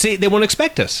 They won't see. They won't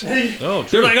expect us. Oh,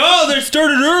 They're like, oh, they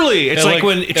started early. It's At like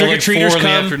when at trick or like 4 treaters in the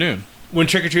come. afternoon. When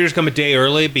trick or treaters come a day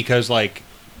early because like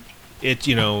it's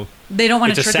They don't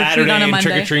want it's to a trick or treat Saturday on a and trick or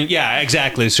Monday. treat. Yeah,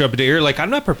 exactly. So up a day early, like I'm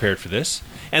not prepared for this.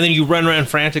 And then you run around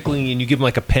frantically and you give them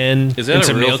like a pen Is that and a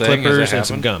some real nail thing? Has clippers that and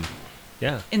some happened? gum.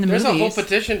 Yeah. In the There's a whole movies.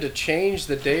 petition to change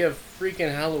the day of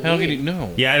freaking Halloween. How can you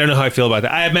know? Yeah, I don't know how I feel about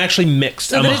that. I'm actually mixed.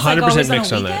 So I'm that it's, like, 100% always on a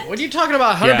mixed on that. weekend? What are you talking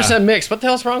about? 100% Yeah. mixed. What the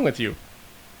hell's wrong with you?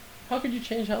 How could you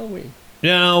change Halloween?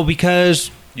 No,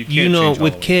 because You you, can't know, change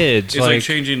with Halloween. kids, It's like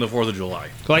changing the 4th of July.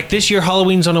 like this year,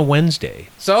 Halloween's on a Wednesday.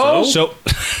 So, So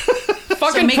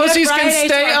fucking make it a pussies Friday can so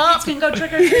stay our up. kids can go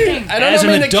trick or treating. I don't As know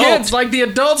an mean the adult- kids, like the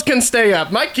adults can stay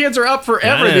up. My kids are up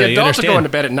forever. No, The you adults are understand. going to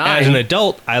bed at 9. As an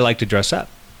adult, I like to dress up.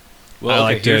 Well,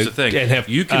 I okay, like to- here's the thing. and have,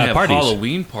 you can have parties.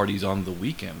 Halloween parties on the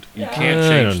weekend. You can't I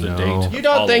change don't the know. date. You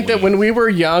don't think that Halloween. when we were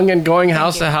young and going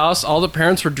house you. to house, all the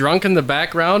parents were drunk in the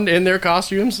background in their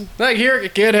costumes? Like, here,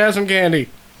 kid, have some candy.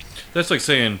 That's like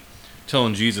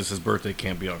telling Jesus his birthday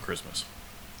can't be on Christmas.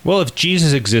 Well, if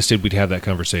Jesus existed, we'd have that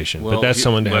conversation. but that's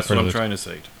someone to have That's for what I'm another. trying to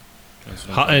say. That's what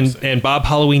I'm Ha- trying to say. and Bob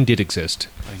Halloween did exist,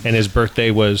 and his birthday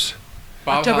was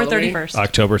Bob October Halloween? 31st.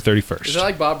 October Is 31st. that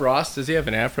like Bob Ross? Does he have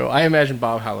an afro? I imagine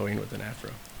Bob Halloween with an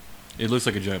afro. It looks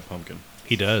like a giant pumpkin.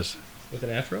 He does. With an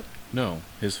afro? No,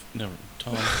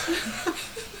 Tom.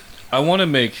 I want to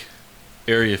make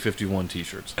Area 51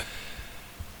 T-shirts,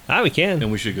 Ah, we can.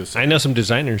 and we should go. I know some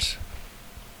designers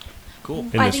Cool.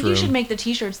 in I this think room. you should make the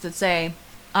T-shirts that say,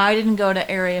 "I didn't go to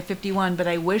Area 51, but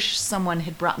I wish someone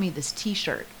had brought me this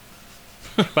T-shirt."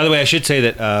 By the way, I should say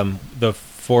that the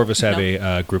four of us have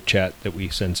No. a group chat that we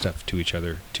send stuff to each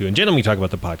other to. And generally, we talk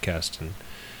about the podcast. And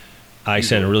I You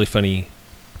sent a do. really funny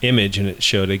image, and it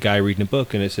showed a guy reading a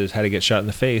book, and it says "How to Get Shot in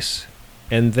the Face."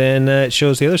 And then it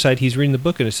shows the other side. He's reading the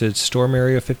book, and it says "Storm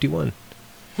Area 51."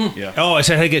 Yeah. Oh, I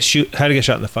said how to get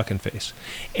shot in the fucking face,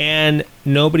 and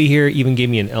nobody here even gave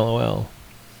me an LOL,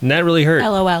 and that really hurt.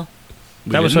 LOL.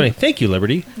 That was didn't? funny. Thank you,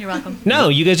 Liberty. You're welcome. No,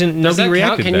 you guys didn't. Does Nobody that count?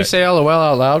 reacted. Can back. you say LOL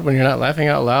out loud when you're not laughing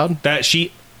out loud? that?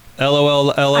 She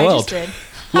LOL I LOL. just did.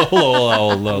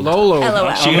 Lolo.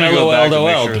 LOL. She I'm gonna go back to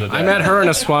make LOL'd. sure that I met her in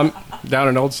a swamp down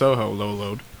in Old Soho. Low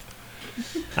load.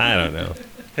 I don't know.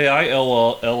 Hey, I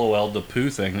LOL'd the poo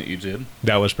thing that you did.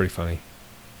 That was pretty funny.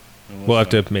 We'll have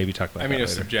to maybe talk about I mean, that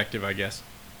it's later. subjective, I guess.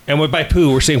 And by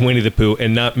poo, we're saying Winnie the Pooh,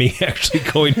 and not me actually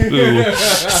going poo,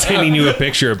 sending you a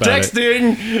picture about it.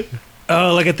 Texting.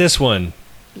 Oh, look at this one.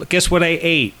 Guess what I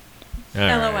ate? All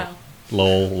right.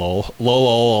 LOL.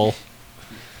 Lol.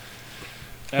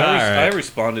 I Alright.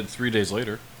 responded 3 days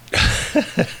later.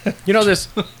 You know this.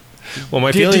 Well,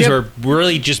 my Do you feelings have- were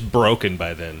really just broken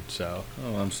by then. So,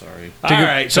 Oh, I'm sorry. all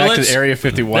right. So back to let's the Area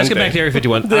 51. let's get back to thing. Area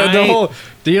 51. The whole.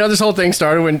 Do you know this whole thing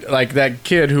started when like that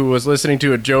kid who was listening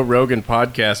to a Joe Rogan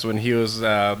podcast when he was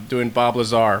doing Bob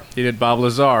Lazar. He did Bob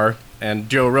Lazar and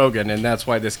Joe Rogan, and that's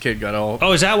why this kid got all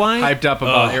Oh, is that why? hyped up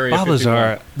about Area Bob 51.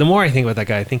 Lazar. The more I think about that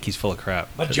guy, I think he's full of crap.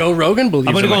 But Joe Rogan believes.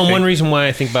 I'm going to him, go I on think. one reason why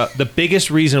I think about the biggest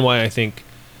reason why I think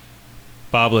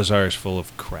Bob Lazar is full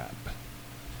of crap,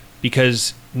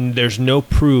 because there's no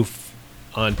proof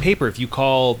on paper. If you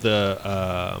call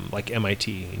the like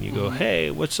MIT and you go, "Hey,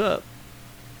 what's up?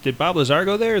 Did Bob Lazar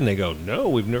go there?" and they go, "No,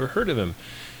 we've never heard of him."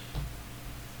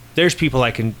 There's people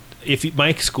I can. If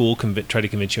my school try to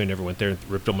convince you I never went there and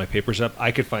ripped all my papers up,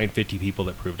 I could find 50 people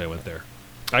that proved I went there.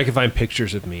 I can find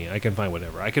pictures of me. I can find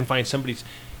whatever. I can find somebody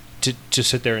to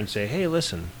sit there and say, "Hey,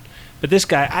 listen." But this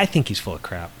guy, I think he's full of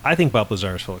crap. I think Bob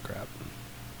Lazar is full of crap.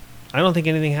 I don't think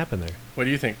anything happened there. What do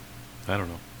you think? I don't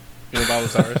know. You know Bob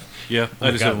Lazar? Yeah, Oh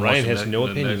my God, haven't Ryan watched has the no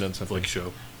the opinion Netflix on something.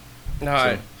 show.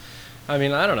 No, I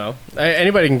mean, I don't know.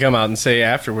 Anybody can come out and say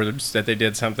afterwards that they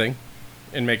did something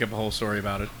and make up a whole story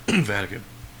about it. Vatican.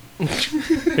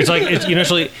 It's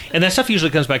like and that stuff usually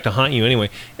comes back to haunt you anyway.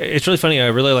 It's really funny. I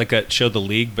really like that show, The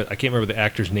League, but I can't remember the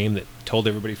actor's name that told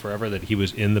everybody forever that he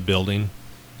was in the building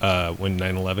when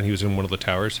 9/11. He was in one of the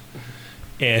towers,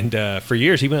 and for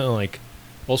years he went on like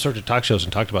all sorts of talk shows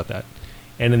and talked about that.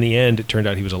 And in the end, it turned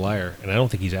out he was a liar, and I don't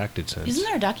think he's acted since. Isn't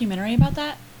there a documentary about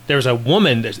that? There was a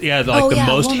woman, like Oh, the yeah, a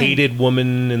most woman. hated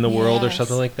woman in the world, or Yes,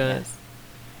 something like that. yes.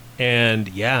 And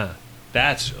yeah,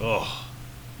 that's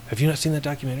Have you not seen that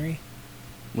documentary?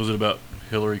 Was it about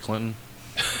Hillary Clinton?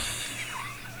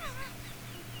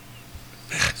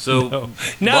 So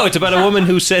No, it's about a woman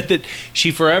who said that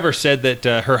she forever said that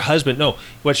her husband. No,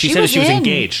 what she She said is was she was in.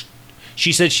 engaged.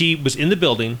 She said she was in the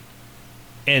building,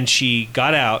 and she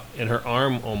got out, and her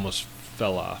arm almost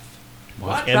fell off.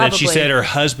 What? And then she Probably.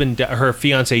 said her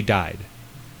fiance died,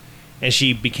 and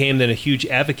she became then a huge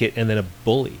advocate and then a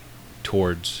bully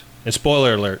towards. And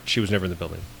spoiler alert, she was never in the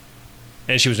building,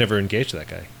 and she was never engaged to that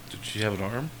guy. Did she have an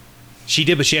arm? She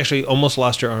did, but she actually almost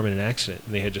lost her arm in an accident,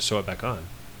 and they had to sew it back on.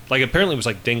 Like apparently, it was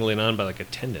like dangling on by like a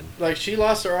tendon. Like she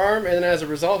lost her arm, and then as a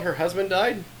result, her husband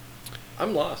died.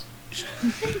 I'm lost.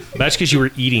 That's because you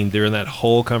were eating during that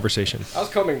whole conversation, I was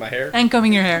combing my hair. And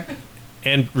combing your hair.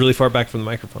 and really far back from the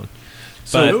microphone.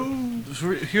 So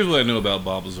here's what I know about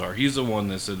Bob Lazar. He's the one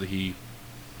that said that he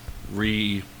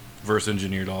reverse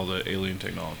engineered all the alien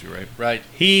technology, right? Right.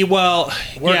 He Worked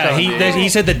on it. he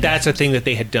said that that's a thing that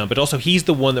they had done, but also he's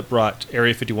the one that brought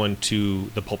Area 51 to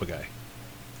the Pulpa guy.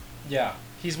 Yeah.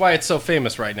 He's why it's so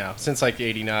famous right now. Since like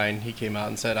 '89, he came out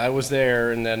and said, "I was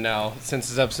there," and then now, since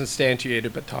it's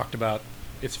unsubstantiated but talked about,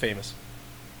 it's famous.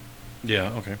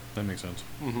 Yeah. Okay, that makes sense.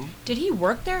 Did he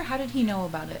work there? How did he know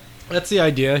about it? That's the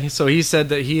idea. So he said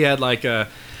that he had like a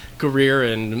career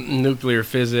in nuclear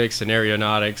physics and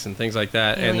aeronautics and things like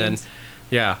that. Aliens.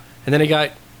 And then he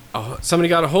got somebody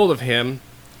got a hold of him.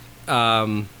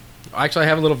 Actually, I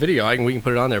have a little video. We can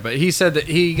put it on there. But he said that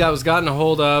he was gotten a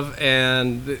hold of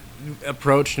and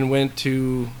approached and went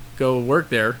to go work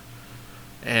there.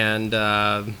 And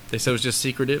they said it was just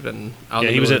secretive and out in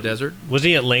the he was middle at of the desert. Was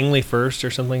he at Langley first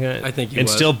or something like that? I think he and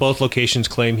was. still both locations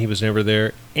claim he was never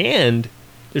there. And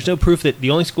there's no proof that the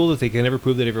only school that they can ever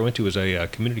prove that he ever went to was a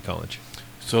community college.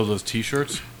 So those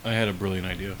T-shirts, I had a brilliant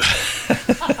idea.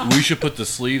 We should put the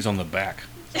sleeves on the back,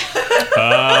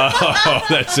 Oh,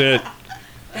 that's it.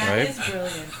 right?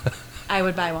 brilliant. I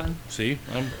would buy one See,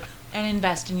 and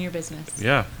invest in your business.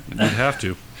 yeah, we'd have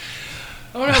to.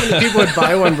 I wonder how many people would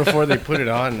buy one before they put it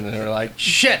on and they're like,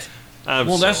 shit,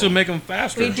 Well, that's to make them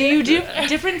faster. Wait, do you do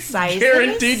different sizes?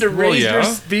 guaranteed to Well, raise yeah. their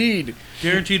speed.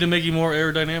 Guaranteed to make you more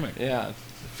aerodynamic. Yeah.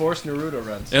 Force Naruto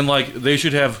runs. And like they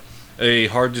should have a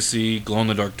hard to see glow in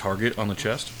the dark target on the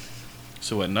chest.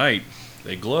 So at night,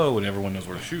 They glow, and everyone knows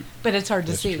where to shoot. But it's hard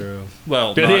to That's see. true.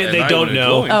 Well, But not they at night don't when it's know.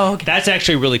 glowing. Oh, okay. That's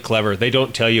actually really clever. They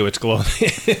don't tell you it's glowing.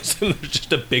 There's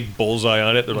just a big bullseye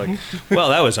on it. They're like, well,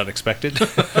 that was unexpected.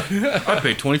 I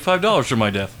paid $25 for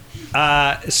my death.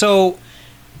 So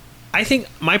I think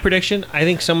my prediction, I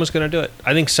think someone's going to do it.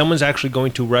 I think someone's actually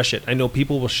going to rush it. I know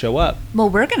people will show up. Well,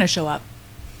 we're going to show up.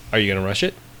 Are you going to rush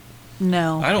it?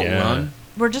 No. I don't Yeah. run.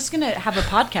 We're just going to have a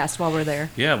podcast while we're there.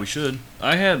 Yeah, we should.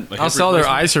 I had. I'll sell their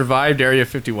 "I Survived Area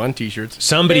 51" T-shirts.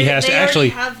 Somebody has to actually.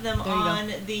 have them There you go.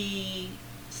 on the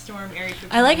Storm Area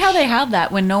 51. I like how they have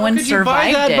that when no one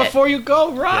survived it. you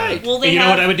go? Right. Well, they you know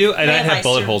have- what I would do? I'd they have have I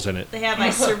bullet sur- holes in it. They have I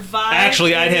survived.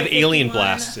 Actually, I'd Area have alien 51.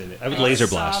 blasts in it. I would laser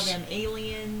blast. Saw them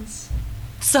aliens.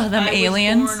 Saw them I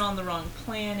aliens. was born on the wrong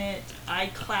planet. I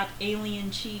clap alien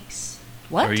cheeks.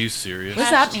 What? Are you serious? What's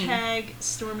that mean? Hashtag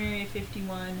Storm Area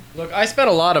 51. Look, I spent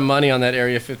a lot of money on that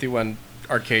Area 51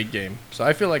 arcade game, so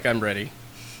I feel like I'm ready.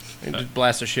 And just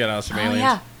blast the shit out of some Oh, aliens.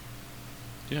 yeah.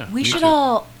 Yeah. We me should too.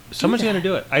 all. Someone's going to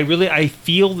do it. I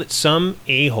feel that some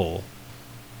a-hole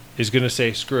is going to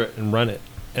say screw it and run it.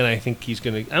 And I think he's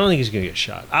going to. I don't think he's going to get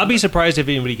shot. I'll be surprised if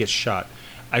anybody gets shot.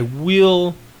 I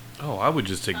will. Oh, I would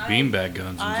just take beanbag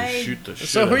guns and I- just shoot the shit.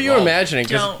 So who out are of you all. imagining?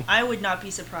 'Cause- No, I would not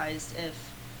be surprised if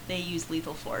they use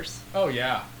lethal force. Oh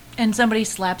yeah. And somebody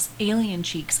slaps alien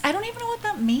cheeks. I don't even know what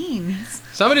that means.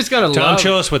 Somebody's gonna Tom, love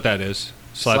show us what that is.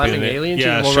 slapping alien.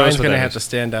 Yeah, well, show us Ryan's what gonna that have is. to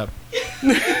stand up.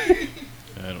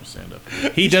 I don't stand up.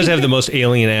 He does have the most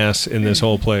alien ass in this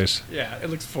whole place. Yeah, it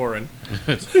looks foreign.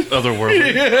 It's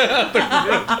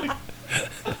otherworldly.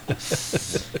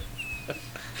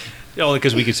 Only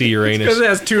because we could see Uranus. Because it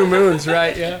has two moons,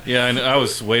 right? Yeah. Yeah, I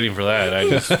was waiting for that. I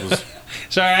just was.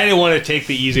 Sorry, I didn't want to take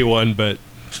the easy one, but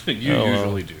You Oh, well.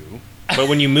 usually do.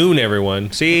 when you moon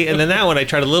everyone, see, and then that one I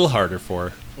tried a little harder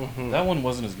for. That one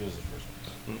wasn't as good as the first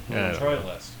one. I don't Try know. it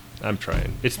last. I'm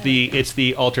trying. It's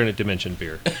the alternate dimension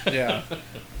beer. Yeah.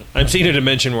 I'm seeing a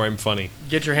dimension where I'm funny.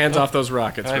 Get your hands off those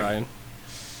rockets, I've- Ryan.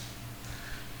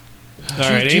 All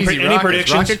right, Cheesy any rockets,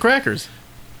 predictions? Rocket crackers.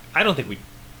 I don't think we.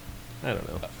 I don't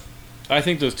know. I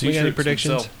think those We got t-shirts any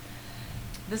predictions? would sell.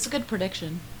 That's a good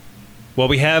prediction. Well,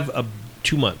 we have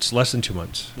 2 months, less than 2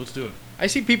 months. Let's do it. I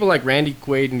see people like Randy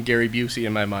Quaid and Gary Busey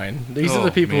in my mind. These are Oh,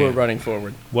 the people who are man. running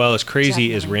forward Well, as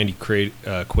crazy as Definitely. Randy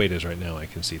Quaid is right now, I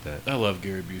can see that. I love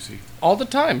Gary Busey. all the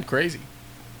time. Crazy.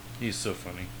 He's so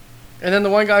funny. And then the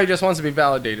one guy who just wants to be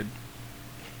validated.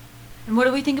 And what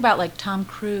do we think about like Tom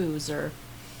Cruise or?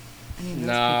 I mean, those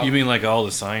No. You mean like all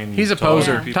the sign? He's a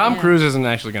poser. Yeah. Tom Yeah. Cruise isn't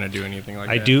actually going to do anything like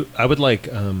that. I would like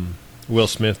Will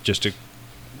Smith just to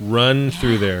run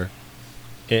through there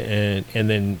and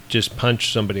then just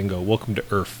punch somebody and go, "Welcome to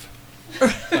Earth."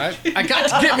 I got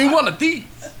to get me one of these.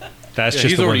 That's Yeah, just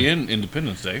he's the already one. in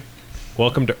Independence Day.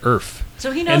 Welcome to Earth.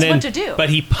 So he And knows then- what to do. But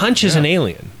he punches Yeah. an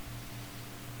alien.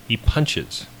 He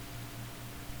punches.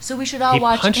 So we should all He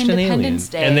watch punched an alien, Independence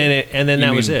Day. and then You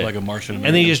that was mean it. like a Martian and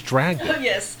then he American? just dragged it.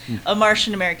 Yes, a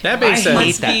Martian American. That being I said- hate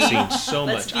Let's that be- scene so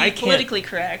Let's much. be I can't. politically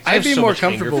correct. I'd have be so more much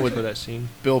anger comfortable with for that scene.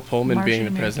 Bill Pullman Martian being the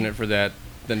American. president for that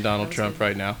than Donald That was Trump good.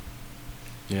 right now.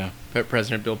 Yeah.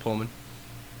 President Bill Pullman.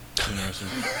 Interesting.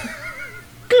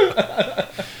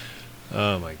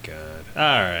 Oh my god!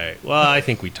 All right. Well, I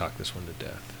think we talked this one to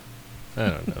death. I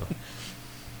don't know.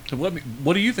 So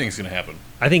what do you think is going to happen?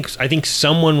 I think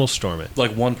someone will storm it.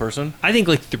 Like one person? I think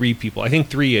like 3 people. I think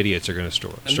 3 idiots are going to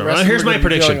storm. And the storm. rest Now, of here's them are my gonna be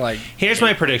prediction. feeling like- Here's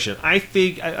my prediction. I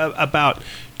think about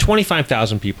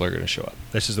 25,000 people are going to show up.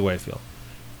 This is the way I feel.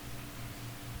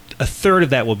 A third of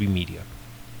that will be media.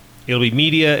 It'll be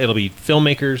media. It'll be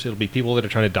filmmakers. It'll be people that are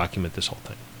trying to document this whole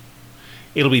thing.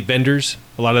 It'll be vendors.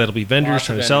 A lot of that will be vendors Lots of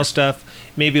trying to sell vendors.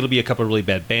 stuff. Maybe it'll be a couple of really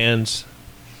bad bands.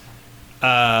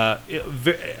 But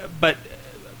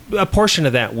a portion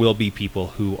of that will be people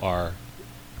who are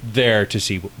there to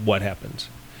see what happens.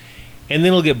 And then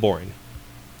it'll get boring.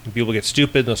 People get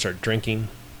stupid. They'll start drinking.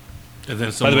 And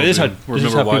then By the way, this is how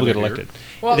remember why people get they're elected.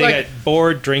 Well, they like- get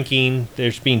bored drinking. They're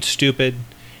just being stupid.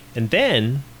 And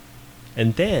then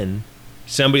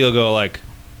somebody will go like,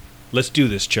 let's do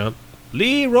this, chump.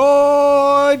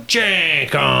 Leroy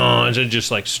Jenkins, and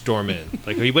just like storm in.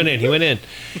 Like he went in.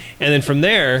 And then from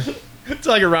there, It's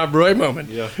like a Rob Roy moment.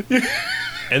 Yeah.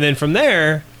 and then from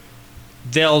there,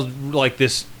 they'll like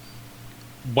this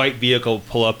white vehicle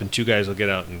pull up, and 2 guys will get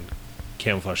out in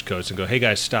camouflage coats and go, "Hey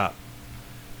guys, stop!"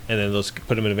 And then they'll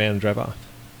put them in a van and drive off.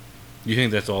 You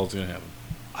think that's all that's going to happen?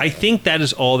 I think that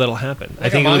is all that'll happen. I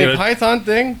Like think a it'll Monty get Python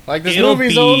thing? Like this It'll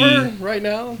movie's be- over right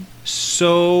now?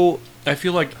 so. I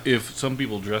feel like if some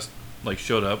people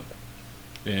showed up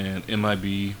in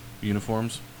MIB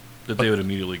uniforms, that they would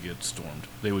immediately get stormed.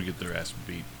 They would get their ass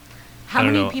beat. How I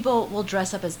don't many know. people will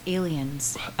dress up as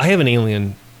aliens? I have an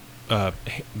alien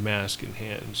mask in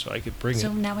hand, so I could bring So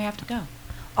it. now we have to go.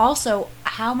 Also,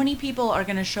 how many people are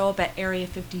going to show up at Area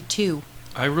 52?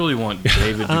 I really want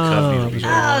David Duchovny to be there.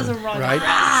 Ah, that was a wrong. Right?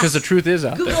 Because the truth is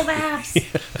out there. Google Maps.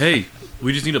 Hey,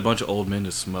 we just need a bunch of old men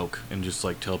to smoke and just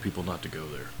like tell people not to go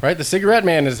there. Right? The cigarette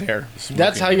man is there.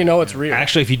 That's how you know it's real.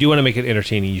 Actually, if you do want to make it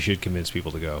entertaining, you should convince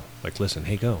people to go. Like, listen,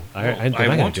 hey, go. I'm not I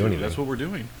going want to do to. anything. That's what we're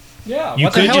doing. yeah. You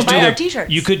what the could hell? just Buy do our the,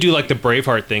 t-shirts. You could do like the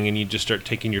Braveheart thing, and you just start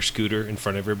taking your scooter in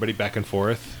front of everybody back and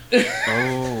forth.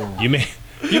 Oh.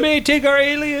 You may take our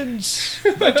aliens,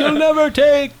 but you'll never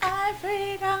take. Our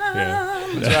freedom. Yeah.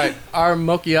 That's right. Our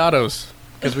mochiatos.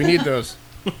 Because we need those.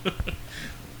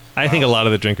 I think a lot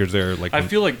of the drinkers there are like I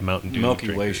feel like Mountain Dew Milky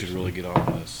Way drinkers. should really get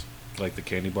on this. Like the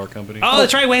candy bar company. Oh,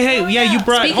 that's right. Wait, hey, yeah, you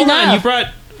brought. Speaking Hold on, of. you brought.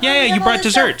 Yeah, we you have all brought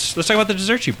this stuff. desserts. Let's talk about the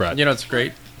desserts you brought. You know, it's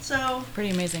great. So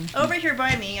Pretty amazing. over here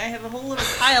by me, I have a whole little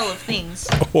pile of things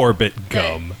Orbit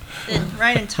gum. that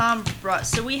Ryan and Tom brought.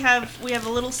 So we have a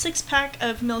little 6-pack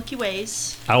of Milky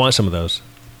Ways. I want some of those.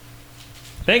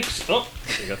 Thanks. Oh,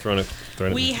 I got thrown.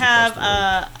 We have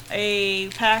a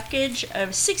package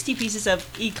of 60 pieces of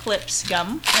Eclipse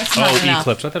gum. That's not Oh, enough.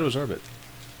 Eclipse. I thought it was Orbit.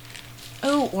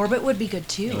 Oh, Orbit would be good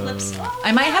too. Eclipse.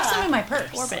 I might have some in my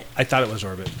purse. Orbit. I thought it was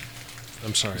Orbit.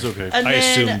 I'm sorry. It's okay. And I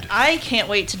then assumed. I can't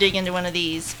wait to dig into one of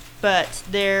these. But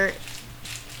there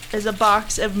is a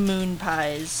box of moon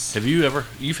pies.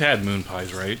 You've had moon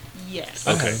pies, right? Yes.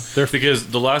 Okay. They're because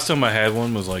the last time I had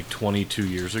one was like 22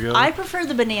 years ago. I prefer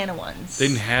the banana ones. They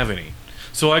didn't have any.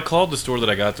 So I called the store that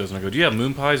I got those and I go, "Do you have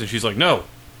moon pies?" And she's like, "No,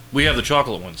 we have the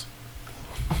chocolate ones."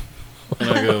 And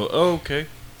I go, "Oh, okay.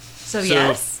 So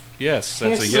yes. Yes,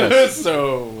 that's a yes.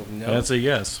 So, no. That's a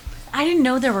yes." I didn't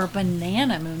know there were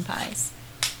banana moon pies.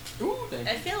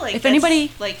 I feel like If that's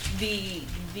anybody- like the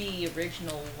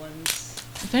original ones.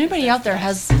 If anybody out there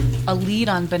has a lead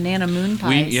on banana moon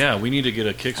pies, We need to get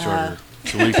a Kickstarter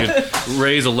so we can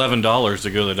raise $11 to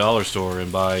go to the dollar store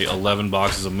and buy 11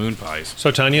 boxes of moon pies. So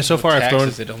Tanya, so far I've thrown.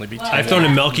 Taxes, it'd only be I've thrown a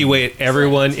Milky Way at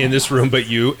everyone in this room but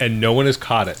you, and no one has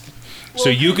caught it. So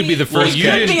you could be the first. you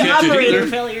catch. didn't Could be catch it operator either.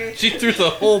 failure. She threw the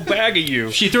whole bag at you.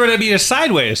 She threw it at me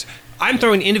sideways. I'm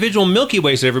throwing individual Milky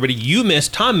Ways at everybody. You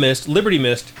missed. Tom missed. Liberty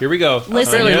missed. Here we go.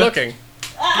 Listen, Barely Tanya. looking.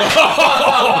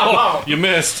 You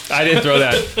missed. I didn't throw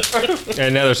that.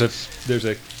 And now there's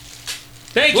a.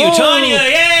 Thank you, Whoa. Tanya.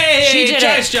 Yay! She did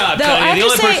Nice it. job, Though, I Tanya. have The to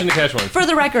only say, person to catch one. For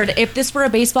the record, if this were a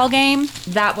baseball game,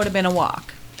 that would have been a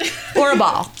walk or a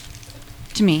ball.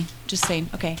 To me, just saying.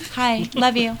 Okay, hi,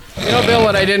 love you. You know, Bill,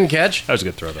 what I didn't catch? That was a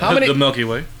good throw, though. How many? The Milky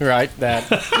Way. Right, that.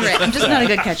 Right, I'm just not a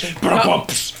good catcher.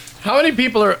 How many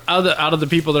people are out of the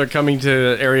people that are coming to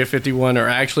Area 51 are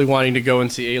actually wanting to go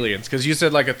and see aliens? Because you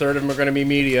said like a third of them are going to be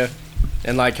media,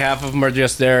 and like half of them are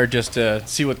just there just to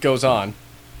see what goes on.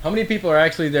 How many people are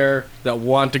actually there that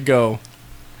want to go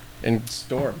and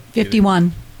storm?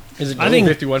 51. Is it I only think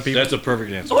 51 people? That's a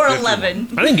perfect answer. Or 51.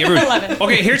 11. I think everyone. 11.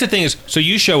 Okay, here's the thing: is so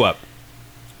you show up,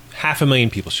 500,000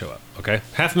 people show up. Okay,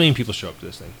 500,000 people show up to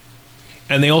this thing,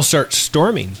 and they all start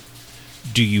storming.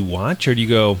 Do you watch or do you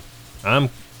go? I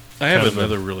have Kind of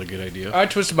another really good idea. I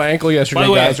twisted my ankle yesterday, By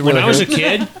the way, guys. It when really I was a hurt.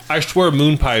 kid, I swear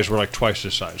moon pies were like twice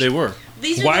this size. They were.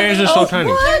 These are Why the is it minis. so tiny?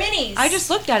 They're minis. I just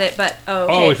looked at it, but Oh,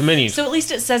 okay. it's minis. So at least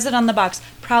it says it on the box.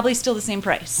 Probably still the same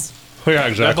price, Oh, yeah, The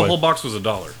exactly. whole box was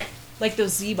 $1. like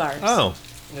those Z bars. Oh,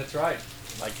 That's right.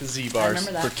 Like the Z bars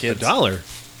remember that. for kids.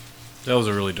 $1. That was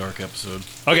a really dark episode.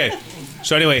 Okay,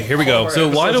 so anyway, here we go. Alright. So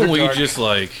why Episodes don't are we dark. just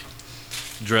like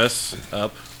dress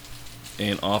up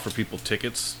and offer people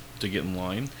tickets to get in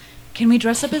line? Can we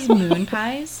dress up as moon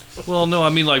pies? Well, no, I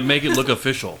mean like make it look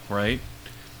official, right?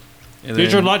 And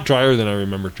These are a then- lot drier than I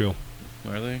remember, too.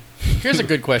 Are they? Here's a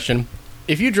good question.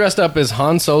 If you dressed up as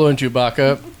Han Solo and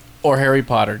Chewbacca or Harry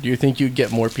Potter, do you think you'd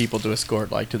get more people to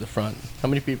escort like to the front? How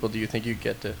many people do you think you'd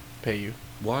get to pay you?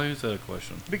 Why is that a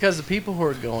question? Because the people who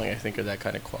are going, I think, are that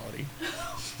kind of quality.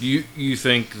 You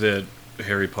think that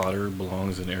Harry Potter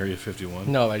belongs in Area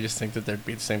 51? No, I just think that there'd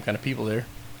be the same kind of people there.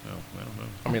 No, I don't know.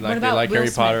 I mean, What like they about like Will Harry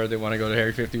Smith? Potter, they want to go to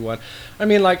Area 51. I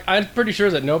mean, like I'm pretty sure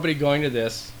that nobody going to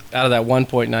this out of that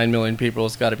 1.9 million people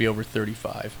has got to be over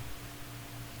 35.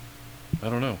 I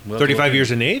don't know. We'll have to 35 look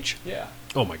years in age? Yeah.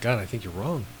 Oh, my God, I think you're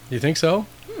wrong. You think so?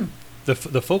 The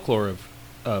folklore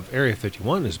of Area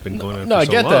 51 has been going on No, for I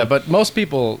so get long. that, but most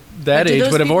people that But do age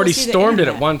those would have people already see the stormed it at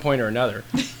internet? one point or another.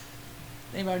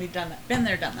 They've already done that. Been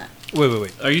there, done that.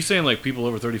 Wait. Are you saying like people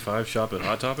over 35 shop at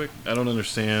Hot Topic? I don't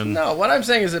understand. No, what I'm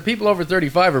saying is that people over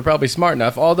 35 are probably smart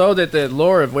enough. Although that the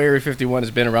lore of Area 51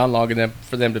 has been around long enough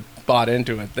for them to bought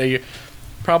into it, they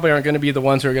probably aren't going to be the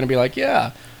ones who are going to be like,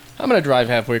 yeah, I'm going to drive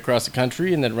halfway across the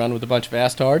country and then run with a bunch of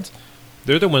astards.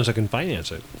 They're the ones that can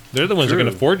finance it. They're the ones that can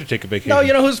True. afford to take a vacation. No,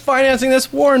 you know who's financing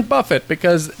this? Warren Buffett,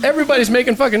 because everybody's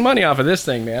making fucking money off of this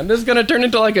thing, man. This is going to turn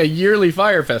into like a yearly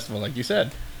fire festival, like you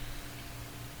said.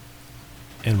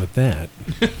 And with that,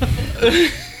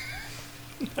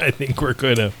 I think we're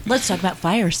gonna Let's talk about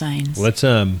fire signs. let's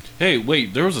Hey,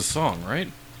 wait, there was a song, right?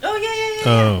 Oh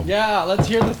yeah. oh Yeah, let's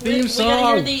hear the We theme gotta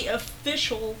song. hear the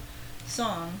official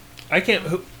song. I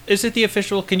can't. Is it the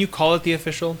official? Can you call it the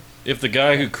official? If the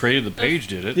guy who created the page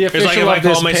did it, The It's like official if I of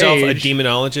this call myself a page.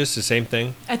 demonologist, the same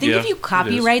thing. I think Yeah, if you it is.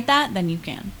 copyright that, then you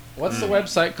can. What's the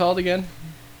website called again?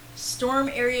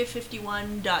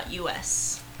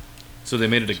 StormArea51.us. so they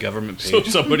made it a government So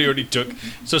page. somebody already took.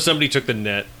 So somebody took the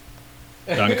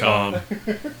net.com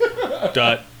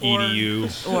 .edu.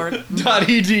 Or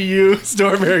 .edu,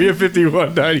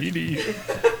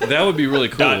 stormarea51.edu. That would be really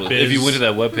cool Dot if you biz. went to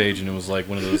that webpage and it was like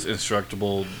one of those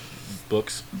instructable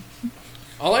books.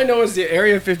 All I know is the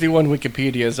Area 51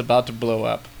 Wikipedia is about to blow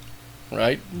up,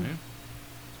 right?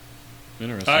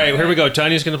 Interesting. All right, here we go.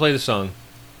 Tanya's going to play the song.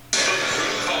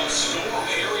 Called Storm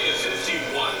Area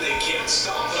 51. They can't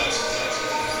stop us.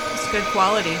 it's good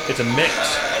quality. It's a mix.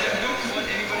 I didn't want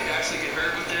anybody to actually get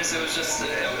hurt with this. It was just,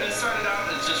 it started out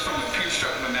as just from a pure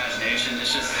stroke of imagination.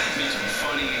 It's just meant to be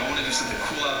funny. I want to do something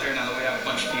cool out there now that we have a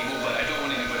bunch of people, but I don't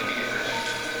want anybody to get hurt.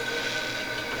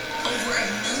 Over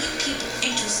 1 million people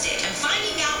interested in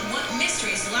finding out what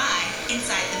mysteries lie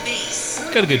inside the base.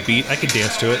 It's got a good beat. I could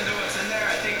dance to it. I know what's in there.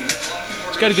 I think a lot of people are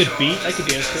It's got a good beat. I could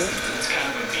dance to it. It's kind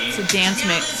of a beat. It's a dance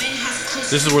Now mix. the event has close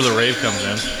This to is where the 1 rave comes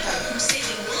million in. people who say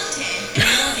they will attend and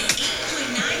more than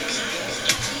 8.9 people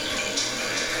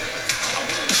attended.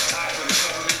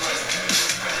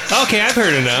 Okay, I've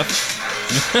heard enough.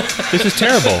 This is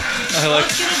terrible. I like.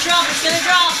 It's gonna drop. It's gonna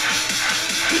drop.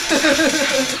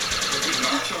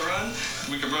 Naruto run.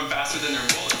 We can run faster than their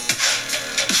bullets.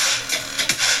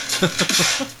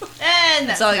 And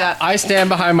That's all I got. I stand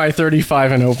behind my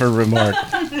 35 and over remark.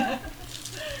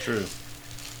 True.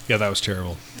 Yeah, that was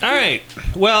terrible. All right.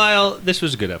 Well, this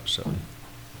was a good episode.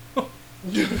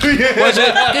 Was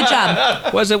it? Good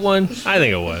job. Was it one? I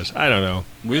think it was. I don't know.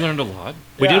 We learned a lot.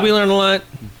 Yeah. We learn a lot.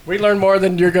 We learn more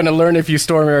than you're going to learn if you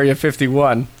storm Area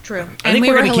 51. True. I And think we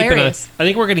we're were going to keep an eye. hilarious. I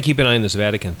think we're going to keep an eye on this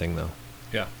Vatican thing, though.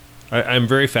 Yeah. I'm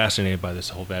very fascinated by this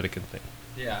whole Vatican thing.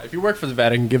 Yeah, if you work for the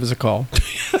Vatican, give us a call.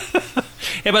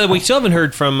 Hey, by the way, we still haven't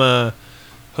heard from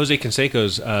Jose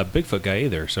Canseco's Bigfoot guy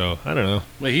either. So I don't know.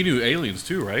 Wait, he knew aliens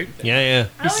too, right? Yeah.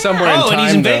 He's somewhere in Oh, time, and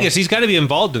he's in though. Vegas. He's got to be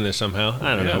involved in this somehow.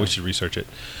 I don't Yeah. know. We should research it.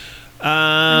 His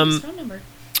phone number.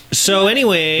 So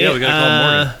anyway, Yeah, we gotta call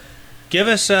Morgan. Give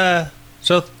us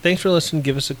so thanks for listening.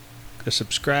 Give us a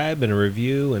subscribe and a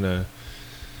review and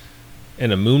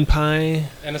a moon pie.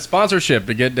 And a sponsorship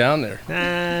to get down there.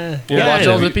 Watch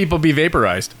all the people be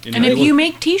vaporized. And if you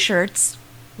make T-shirts,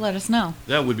 let us know.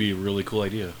 that would be a really cool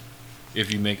idea.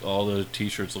 If you make all the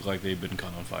T-shirts look like they've been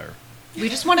caught on fire. We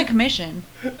just want a commission.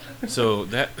 So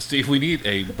Steve, we need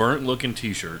a burnt-looking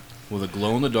T-shirt with a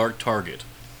glow-in-the-dark target,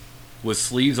 with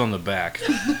sleeves on the back,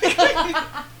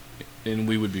 and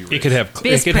we would be rich. It could have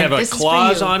Biz print, a this is for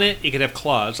claws you. on it. It could have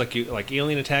claws like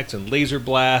alien attacks and laser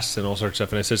blasts and all sorts of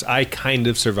stuff. And it says, "I kind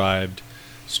of survived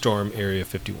Storm Area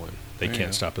 51. They There you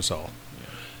can't go. stop us all."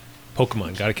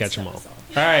 Pokemon, gotta catch them all.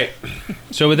 All right.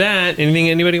 So with that, anything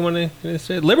anybody want to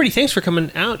say? Liberty, thanks for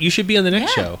coming out. You should be on the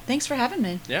next Yeah. show. Thanks for having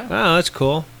me. Yeah. Wow, that's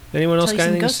cool. Anyone else Tell you got some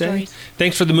anything to ghost say? stories.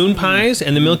 Thanks for the moon pies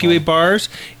and the Milky Way bars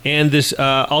and this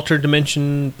altered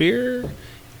dimension beer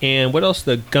and what else?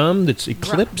 The gum that's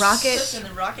Eclipse Rocket. And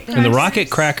the rocket. and the rocket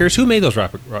crackers. Who made those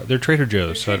rocket? They're Trader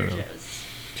Joe's. So I don't know.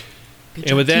 Good And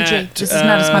job, with TJ. that, This is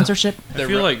not a uh, sponsorship. I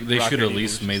feel like they rocket should at eaters.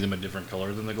 least made them a different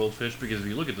color than the goldfish, because if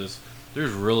you look at this,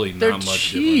 there's really They're not much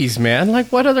cheese, man. Like,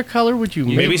 what other color would you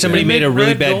make? Maybe somebody them? made a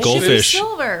really red bad goldfish.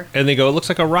 Silver. And they go, it looks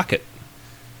like a rocket.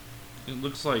 different. It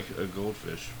looks like a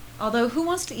goldfish. Although, who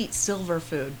wants to eat silver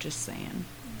food? Just saying.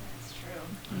 That's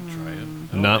true. I'd try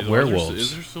it. Not Is werewolves.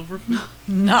 Is there silver food?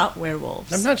 Not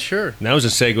werewolves. I'm not sure. That was a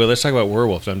segue. Let's talk about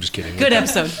werewolves. I'm just kidding. Good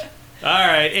episode. All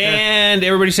right. And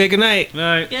everybody say goodnight.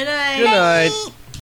 Night. Good night. Good night.